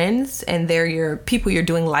good friends and they're your people you're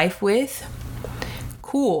doing life with,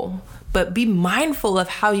 cool. But be mindful of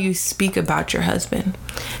how you speak about your husband.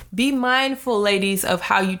 Be mindful, ladies, of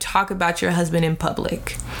how you talk about your husband in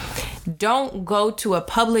public. Don't go to a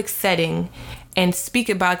public setting and speak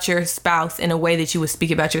about your spouse in a way that you would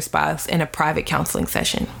speak about your spouse in a private counseling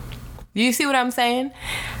session. Do you see what I'm saying?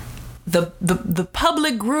 The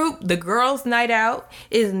public group, the girls' night out,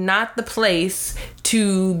 is not the place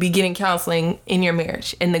to be getting counseling in your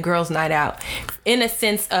marriage, in the girls' night out, in a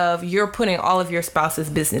sense of you're putting all of your spouse's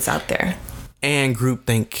business out there. And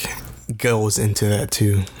groupthink goes into that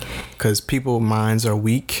too, because people's minds are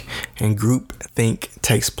weak and groupthink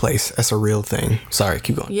takes place. That's a real thing. Sorry,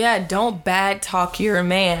 keep going. Yeah, don't bad talk your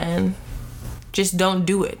man. Just don't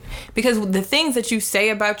do it. Because the things that you say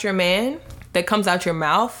about your man that comes out your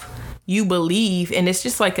mouth, you believe, and it's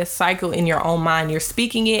just like a cycle in your own mind. You're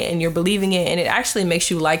speaking it and you're believing it, and it actually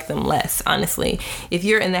makes you like them less, honestly. If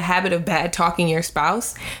you're in the habit of bad talking your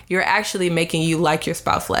spouse, you're actually making you like your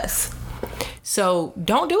spouse less. So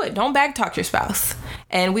don't do it. Don't back talk your spouse.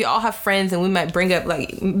 And we all have friends, and we might bring up,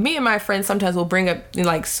 like, me and my friends sometimes will bring up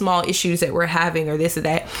like small issues that we're having or this or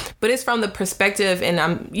that, but it's from the perspective,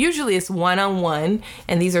 and usually it's one-on-one,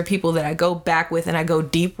 and these are people that I go back with and I go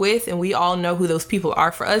deep with, and we all know who those people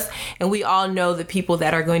are for us, and we all know the people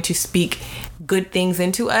that are going to speak good things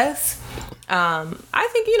into us. I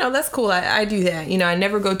think, that's cool. I do that. I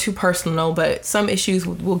never go too personal, but some issues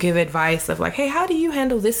will give advice of like, hey, how do you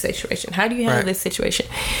handle this situation? How do you handle this situation?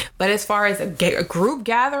 But as far as a group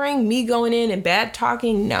gathering, me going in and bad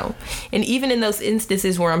talking, no. And even in those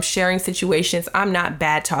instances where I'm sharing situations, I'm not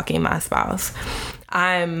bad talking my spouse.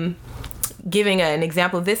 I'm giving an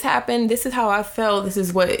example. This happened. This is how I felt. This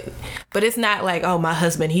is what, but it's not like, oh, my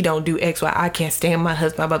husband, he don't do X, Y. I can't stand my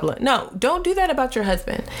husband, blah, blah, blah. No, don't do that about your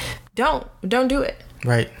husband. Don't do it.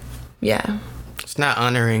 Right. Yeah. It's not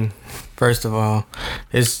honoring. First of all,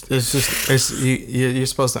 you're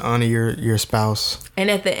supposed to honor your spouse. And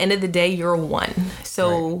at the end of the day, you're one.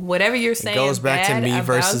 So whatever you're saying, it goes back to me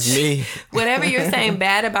versus me. Whatever you're saying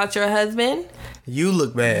bad about your husband, you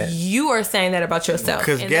look bad. You are saying that about yourself.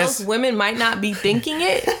 And those women might not be thinking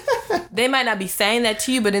it. They might not be saying that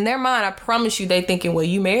to you, but in their mind, I promise you, they thinking, well,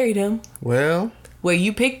 you married him. Well,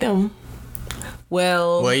 you picked him.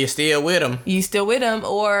 Well, you're still with him. You still with him,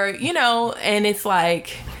 or and it's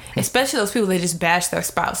like, especially those people that just bash their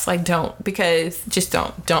spouse. Like, don't, because just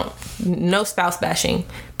don't. No spouse bashing,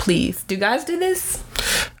 please. Do guys do this?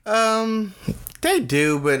 They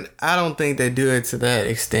do, but I don't think they do it to that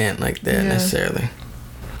extent like that necessarily.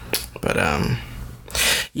 But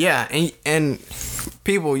yeah, and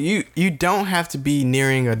people, you don't have to be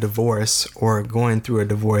nearing a divorce or going through a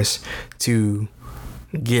divorce to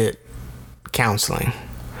get counseling.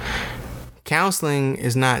 Counseling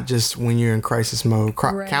is not just when you're in crisis mode.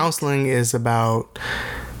 Counseling is about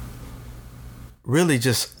really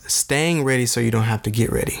just staying ready so you don't have to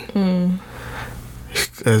get ready.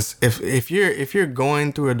 Because if you're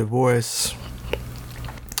going through a divorce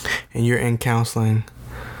and you're in counseling,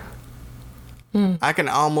 I can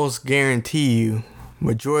almost guarantee you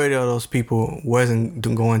majority of those people wasn't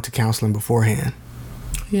going to counseling beforehand.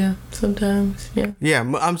 Yeah, sometimes. Yeah,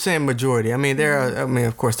 I'm saying majority. I mean,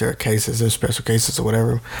 of course there are cases, there's special cases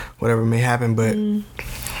or whatever may happen, but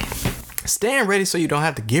staying ready so you don't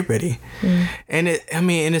have to get ready. And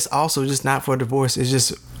it's also just not for divorce. It's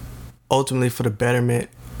just ultimately for the betterment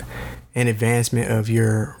and advancement of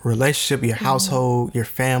your relationship, your household, your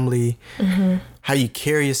family, how you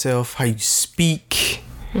carry yourself, how you speak,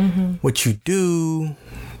 what you do.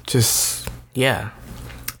 Just, yeah.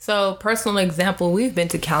 So, personal example, we've been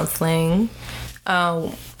to counseling.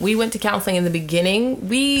 We went to counseling in the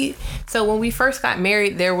beginning. So when we first got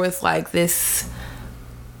married, there was like this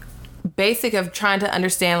basic of trying to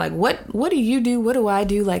understand, like, what do you do? What do I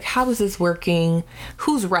do? Like, how is this working?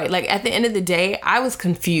 Who's right? Like, at the end of the day, I was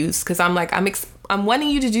confused because I'm like, I'm wanting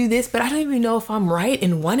you to do this, but I don't even know if I'm right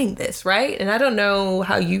in wanting this, right? And I don't know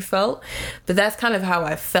how you felt, but that's kind of how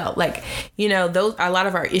I felt. Like, a lot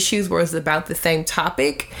of our issues was about the same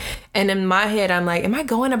topic. And in my head, I'm like, am I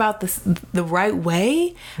going about this the right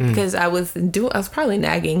way? Because I was probably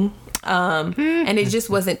nagging. And it just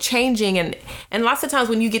wasn't changing. And lots of times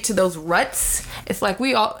when you get to those ruts, it's like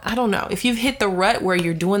I don't know, if you've hit the rut where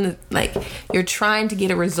you're doing you're trying to get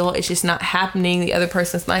a result, it's just not happening. The other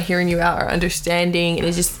person's not hearing you out or understanding. And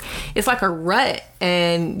it's like a rut,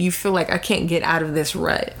 and you feel like, I can't get out of this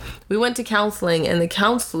rut. We went to counseling, and the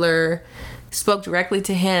counselor spoke directly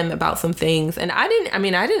to him about some things. And I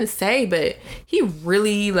didn't say, but he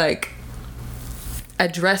really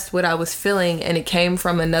addressed what I was feeling, and it came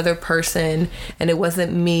from another person, and it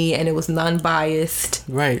wasn't me, and it was non-biased.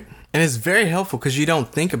 Right. And it's very helpful because you don't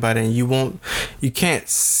think about it and you can't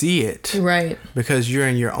see it. Right. Because you're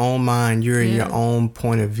in your own mind, you're in your own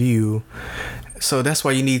point of view. So that's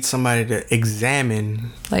why you need somebody to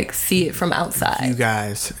examine. Like, see it from outside. You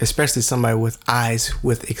guys, especially somebody with eyes,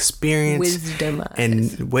 with experience. Wisdom eyes.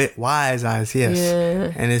 And wise eyes, yes.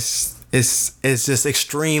 Yeah. And it's just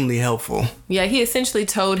extremely helpful. Yeah, he essentially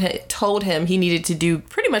told him he needed to do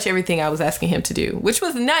pretty much everything I was asking him to do, which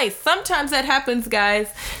was nice. Sometimes that happens,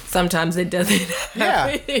 guys. Sometimes it doesn't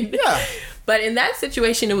happen. Yeah. But in that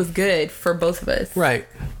situation, it was good for both of us. Right.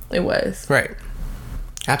 It was. Right.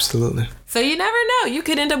 Absolutely. So you never know. You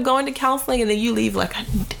could end up going to counseling and then you leave like, I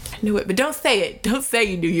knew it. But don't say it. Don't say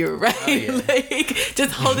you knew you were right. Oh, yeah. Like,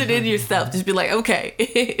 just hold it in yourself. Just be like,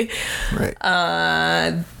 okay.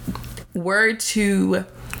 Right. Word to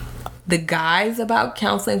the guys about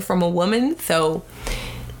counseling from a woman. So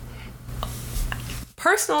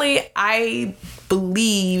personally, I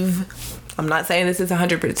believe, I'm not saying this is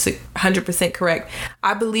 100% correct.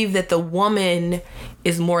 I believe that the woman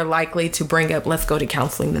is more likely to bring up, let's go to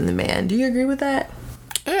counseling, than the man. Do you agree with that?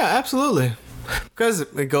 Yeah, absolutely. Because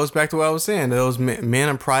it goes back to what I was saying. Those men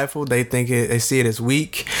are prideful. They think they see it as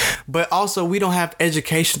weak. But also, we don't have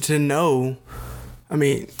education to know. I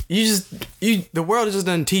mean, the world just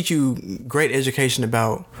doesn't teach you great education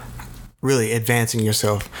about really advancing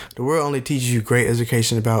yourself. The world only teaches you great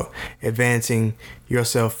education about advancing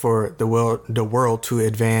yourself for the world to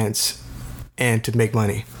advance and to make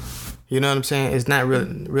money. You know what I'm saying? It's not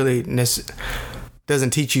really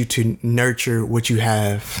doesn't teach you to nurture what you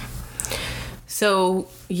have. So,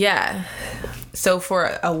 yeah. So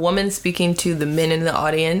for a woman speaking to the men in the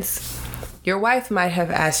audience, your wife might have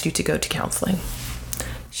asked you to go to counseling.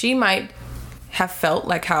 She might have felt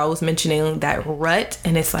like how I was mentioning that rut,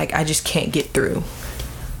 and it's like, I just can't get through.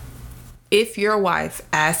 If your wife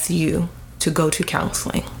asks you to go to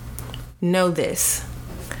counseling, know this.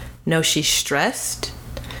 Know she's stressed.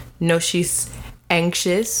 Know she's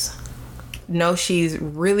anxious. Know she's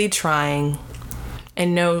really trying.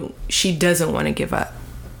 And know she doesn't want to give up.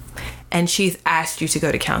 And she's asked you to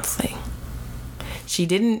go to counseling. She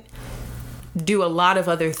didn't do a lot of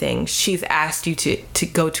other things. She's asked you to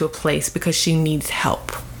go to a place because she needs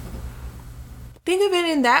help. Think of it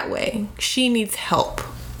in that way. She needs help.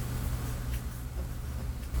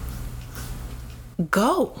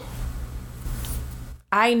 Go.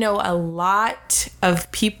 I know a lot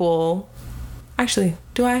of people. Actually,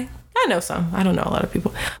 do I? I know some. I don't know a lot of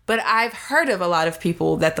people. But I've heard of a lot of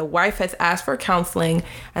people that the wife has asked for counseling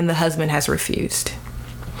and the husband has refused.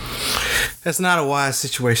 That's not a wise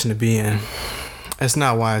situation to be in. It's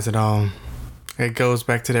not wise at all. It goes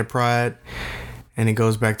back to that pride, and it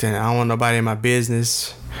goes back to, I don't want nobody in my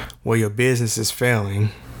business. Well, your business is failing,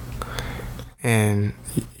 and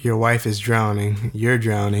your wife is drowning. You're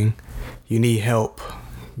drowning. You need help.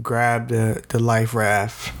 Grab the life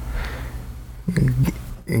raft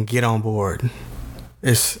and get on board.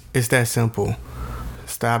 It's that simple.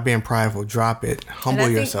 Stop being prideful. Drop it. Humble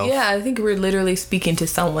yourself. Yeah, I think we're literally speaking to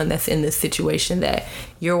someone that's in this situation that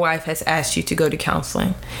your wife has asked you to go to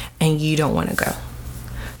counseling and you don't want to go.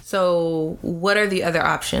 So what are the other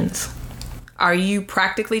options? Are you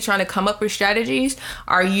practically trying to come up with strategies?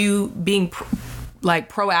 Are you being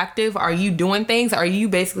proactive? Are you doing things? Are you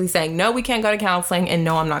basically saying, no, we can't go to counseling, and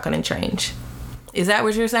no, I'm not going to change? Is that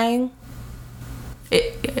what you're saying?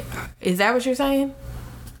 Is that what you're saying?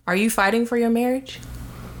 Are you fighting for your marriage?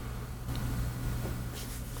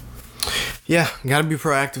 Yeah, gotta be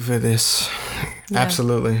proactive for this. Yeah.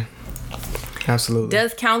 Absolutely.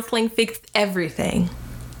 Does counseling fix everything?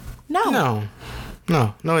 No,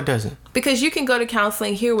 it doesn't. Because you can go to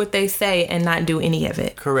counseling, hear what they say, and not do any of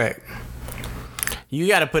it. Correct. You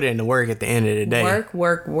got to put in the work at the end of the day. Work.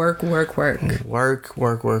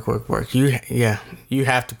 You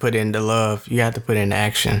have to put in the love. You have to put in the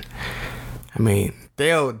action. I mean,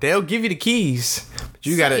 they'll give you the keys. But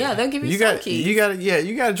you gotta. Yeah, they'll give you some keys. You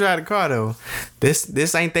gotta drive the car though.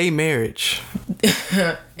 This ain't their marriage.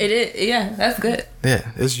 It is. Yeah, that's good. Yeah,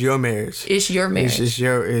 it's your marriage. It's your marriage.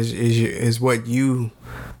 Is what you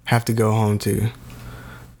have to go home to.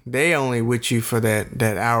 They only with you for that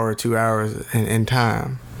hour or 2 hours in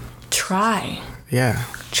time. Try. Yeah.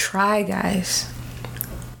 Try, guys.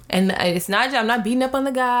 And it's not, I'm not beating up on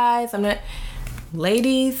the guys. I'm not.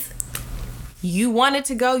 Ladies, you wanted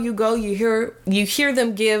to go, you go. You hear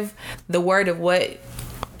them give the word of what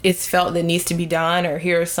it's felt that needs to be done, or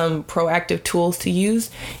here are some proactive tools to use.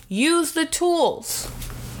 Use the tools.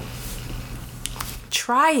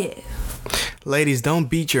 Try it. Ladies, don't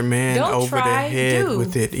beat your man over the head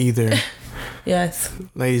with it either. Yes.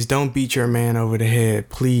 Ladies, don't beat your man over the head,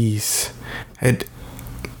 please.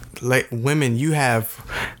 Women, you have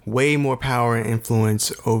way more power and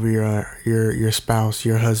influence over your spouse,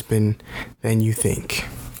 your husband, than you think.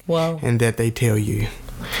 Wow. And that they tell you.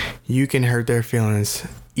 You can hurt their feelings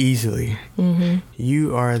easily. Mm-hmm.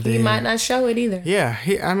 You are there. He might not show it either. Yeah,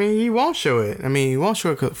 he won't show it. He won't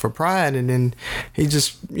show it for pride, and then he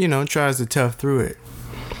just, tries to tough through it.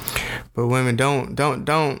 But women, don't.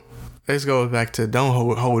 Let's go back to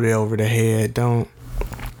don't hold it over the head. Don't.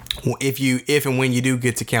 If and when you do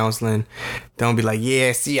get to counseling, don't be like,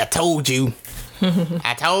 yeah, see, I told you.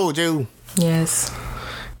 I told you. Yes.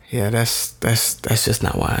 Yeah, that's just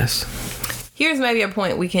not wise. Here's maybe a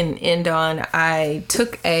point we can end on. I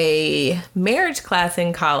took a marriage class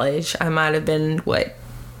in college. I might have been,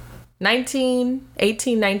 18,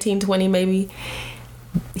 19, 20 maybe.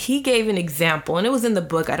 He gave an example, and it was in the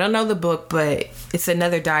book. I don't know the book, but it's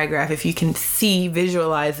another diagram. If you can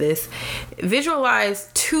visualize this.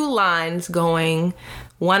 Visualize two lines going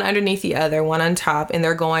one underneath the other, one on top, and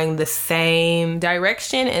they're going the same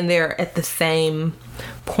direction, and they're at the same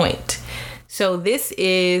point. So this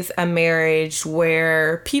is a marriage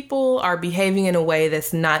where people are behaving in a way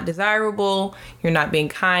that's not desirable. You're not being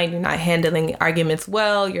kind. You're not handling arguments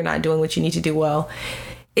well. You're not doing what you need to do well.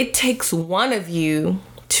 It takes one of you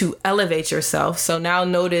to elevate yourself. So now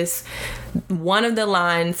notice one of the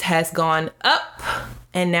lines has gone up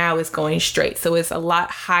and now it's going straight. So it's a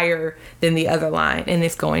lot higher than the other line and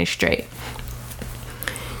it's going straight.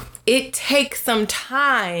 It takes some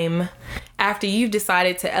time after you've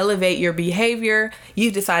decided to elevate your behavior.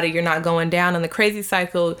 You've decided you're not going down on the crazy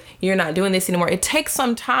cycle. You're not doing this anymore. It takes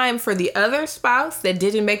some time for the other spouse that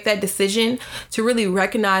didn't make that decision to really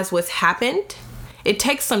recognize what's happened. It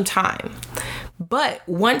takes some time. But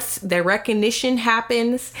once the recognition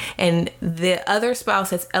happens and the other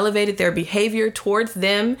spouse has elevated their behavior towards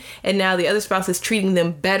them, and now the other spouse is treating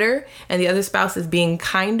them better and the other spouse is being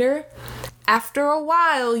kinder, after a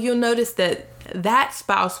while, you'll notice that that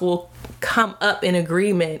spouse will come up in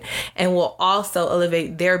agreement and will also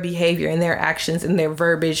elevate their behavior and their actions and their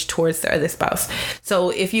verbiage towards the other spouse.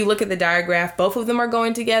 So if you look at the diagram, both of them are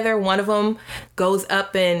going together. One of them goes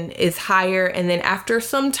up and is higher. And then after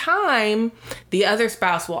some time, the other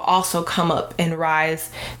spouse will also come up and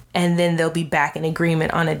rise. And then they'll be back in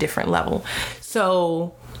agreement on a different level.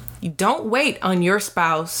 So you don't wait on your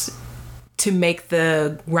spouse to make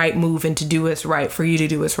the right move and to do what's right for you to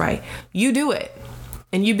do what's right. You do it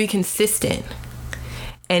and you be consistent,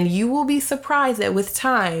 and you will be surprised that with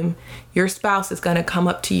time, your spouse is going to come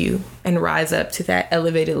up to you and rise up to that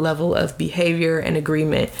elevated level of behavior and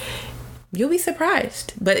agreement. You'll be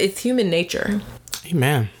surprised, but it's human nature.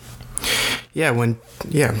 Amen.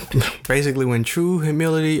 Basically when true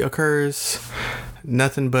humility occurs,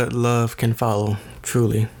 nothing but love can follow,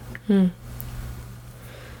 truly.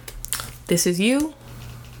 This is you.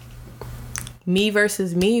 Me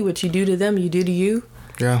versus me. What you do to them, you do to you.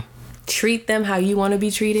 Yeah. Treat them how you want to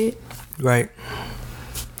be treated. Right.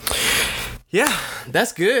 Yeah,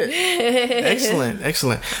 that's good. Excellent.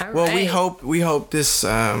 All well, right. we hope this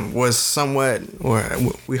was somewhat, or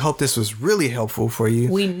we hope this was really helpful for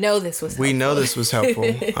you. We know this was helpful. We know this was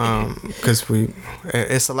helpful because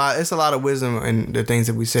it's a lot of wisdom in the things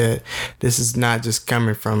that we said. This is not just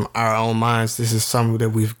coming from our own minds. This is something that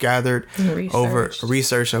we've gathered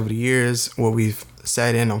research over the years, what we've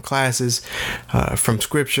sat in on classes, from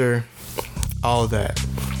scripture, all of that.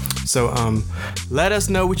 So let us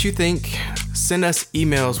know what you think. Send us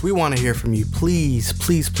emails. We want to hear from you. Please.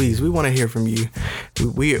 We want to hear from you.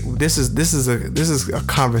 This is a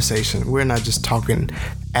conversation. We're not just talking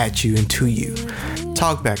at you and to you.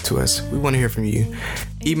 Talk back to us. We want to hear from you.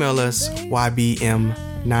 Email us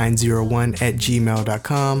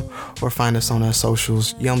ybm901@gmail.com or find us on our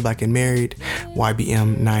socials, Young Black and Married,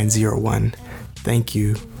 YBM901. Thank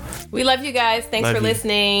you. We love you guys. Thanks for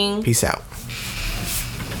listening. Peace out.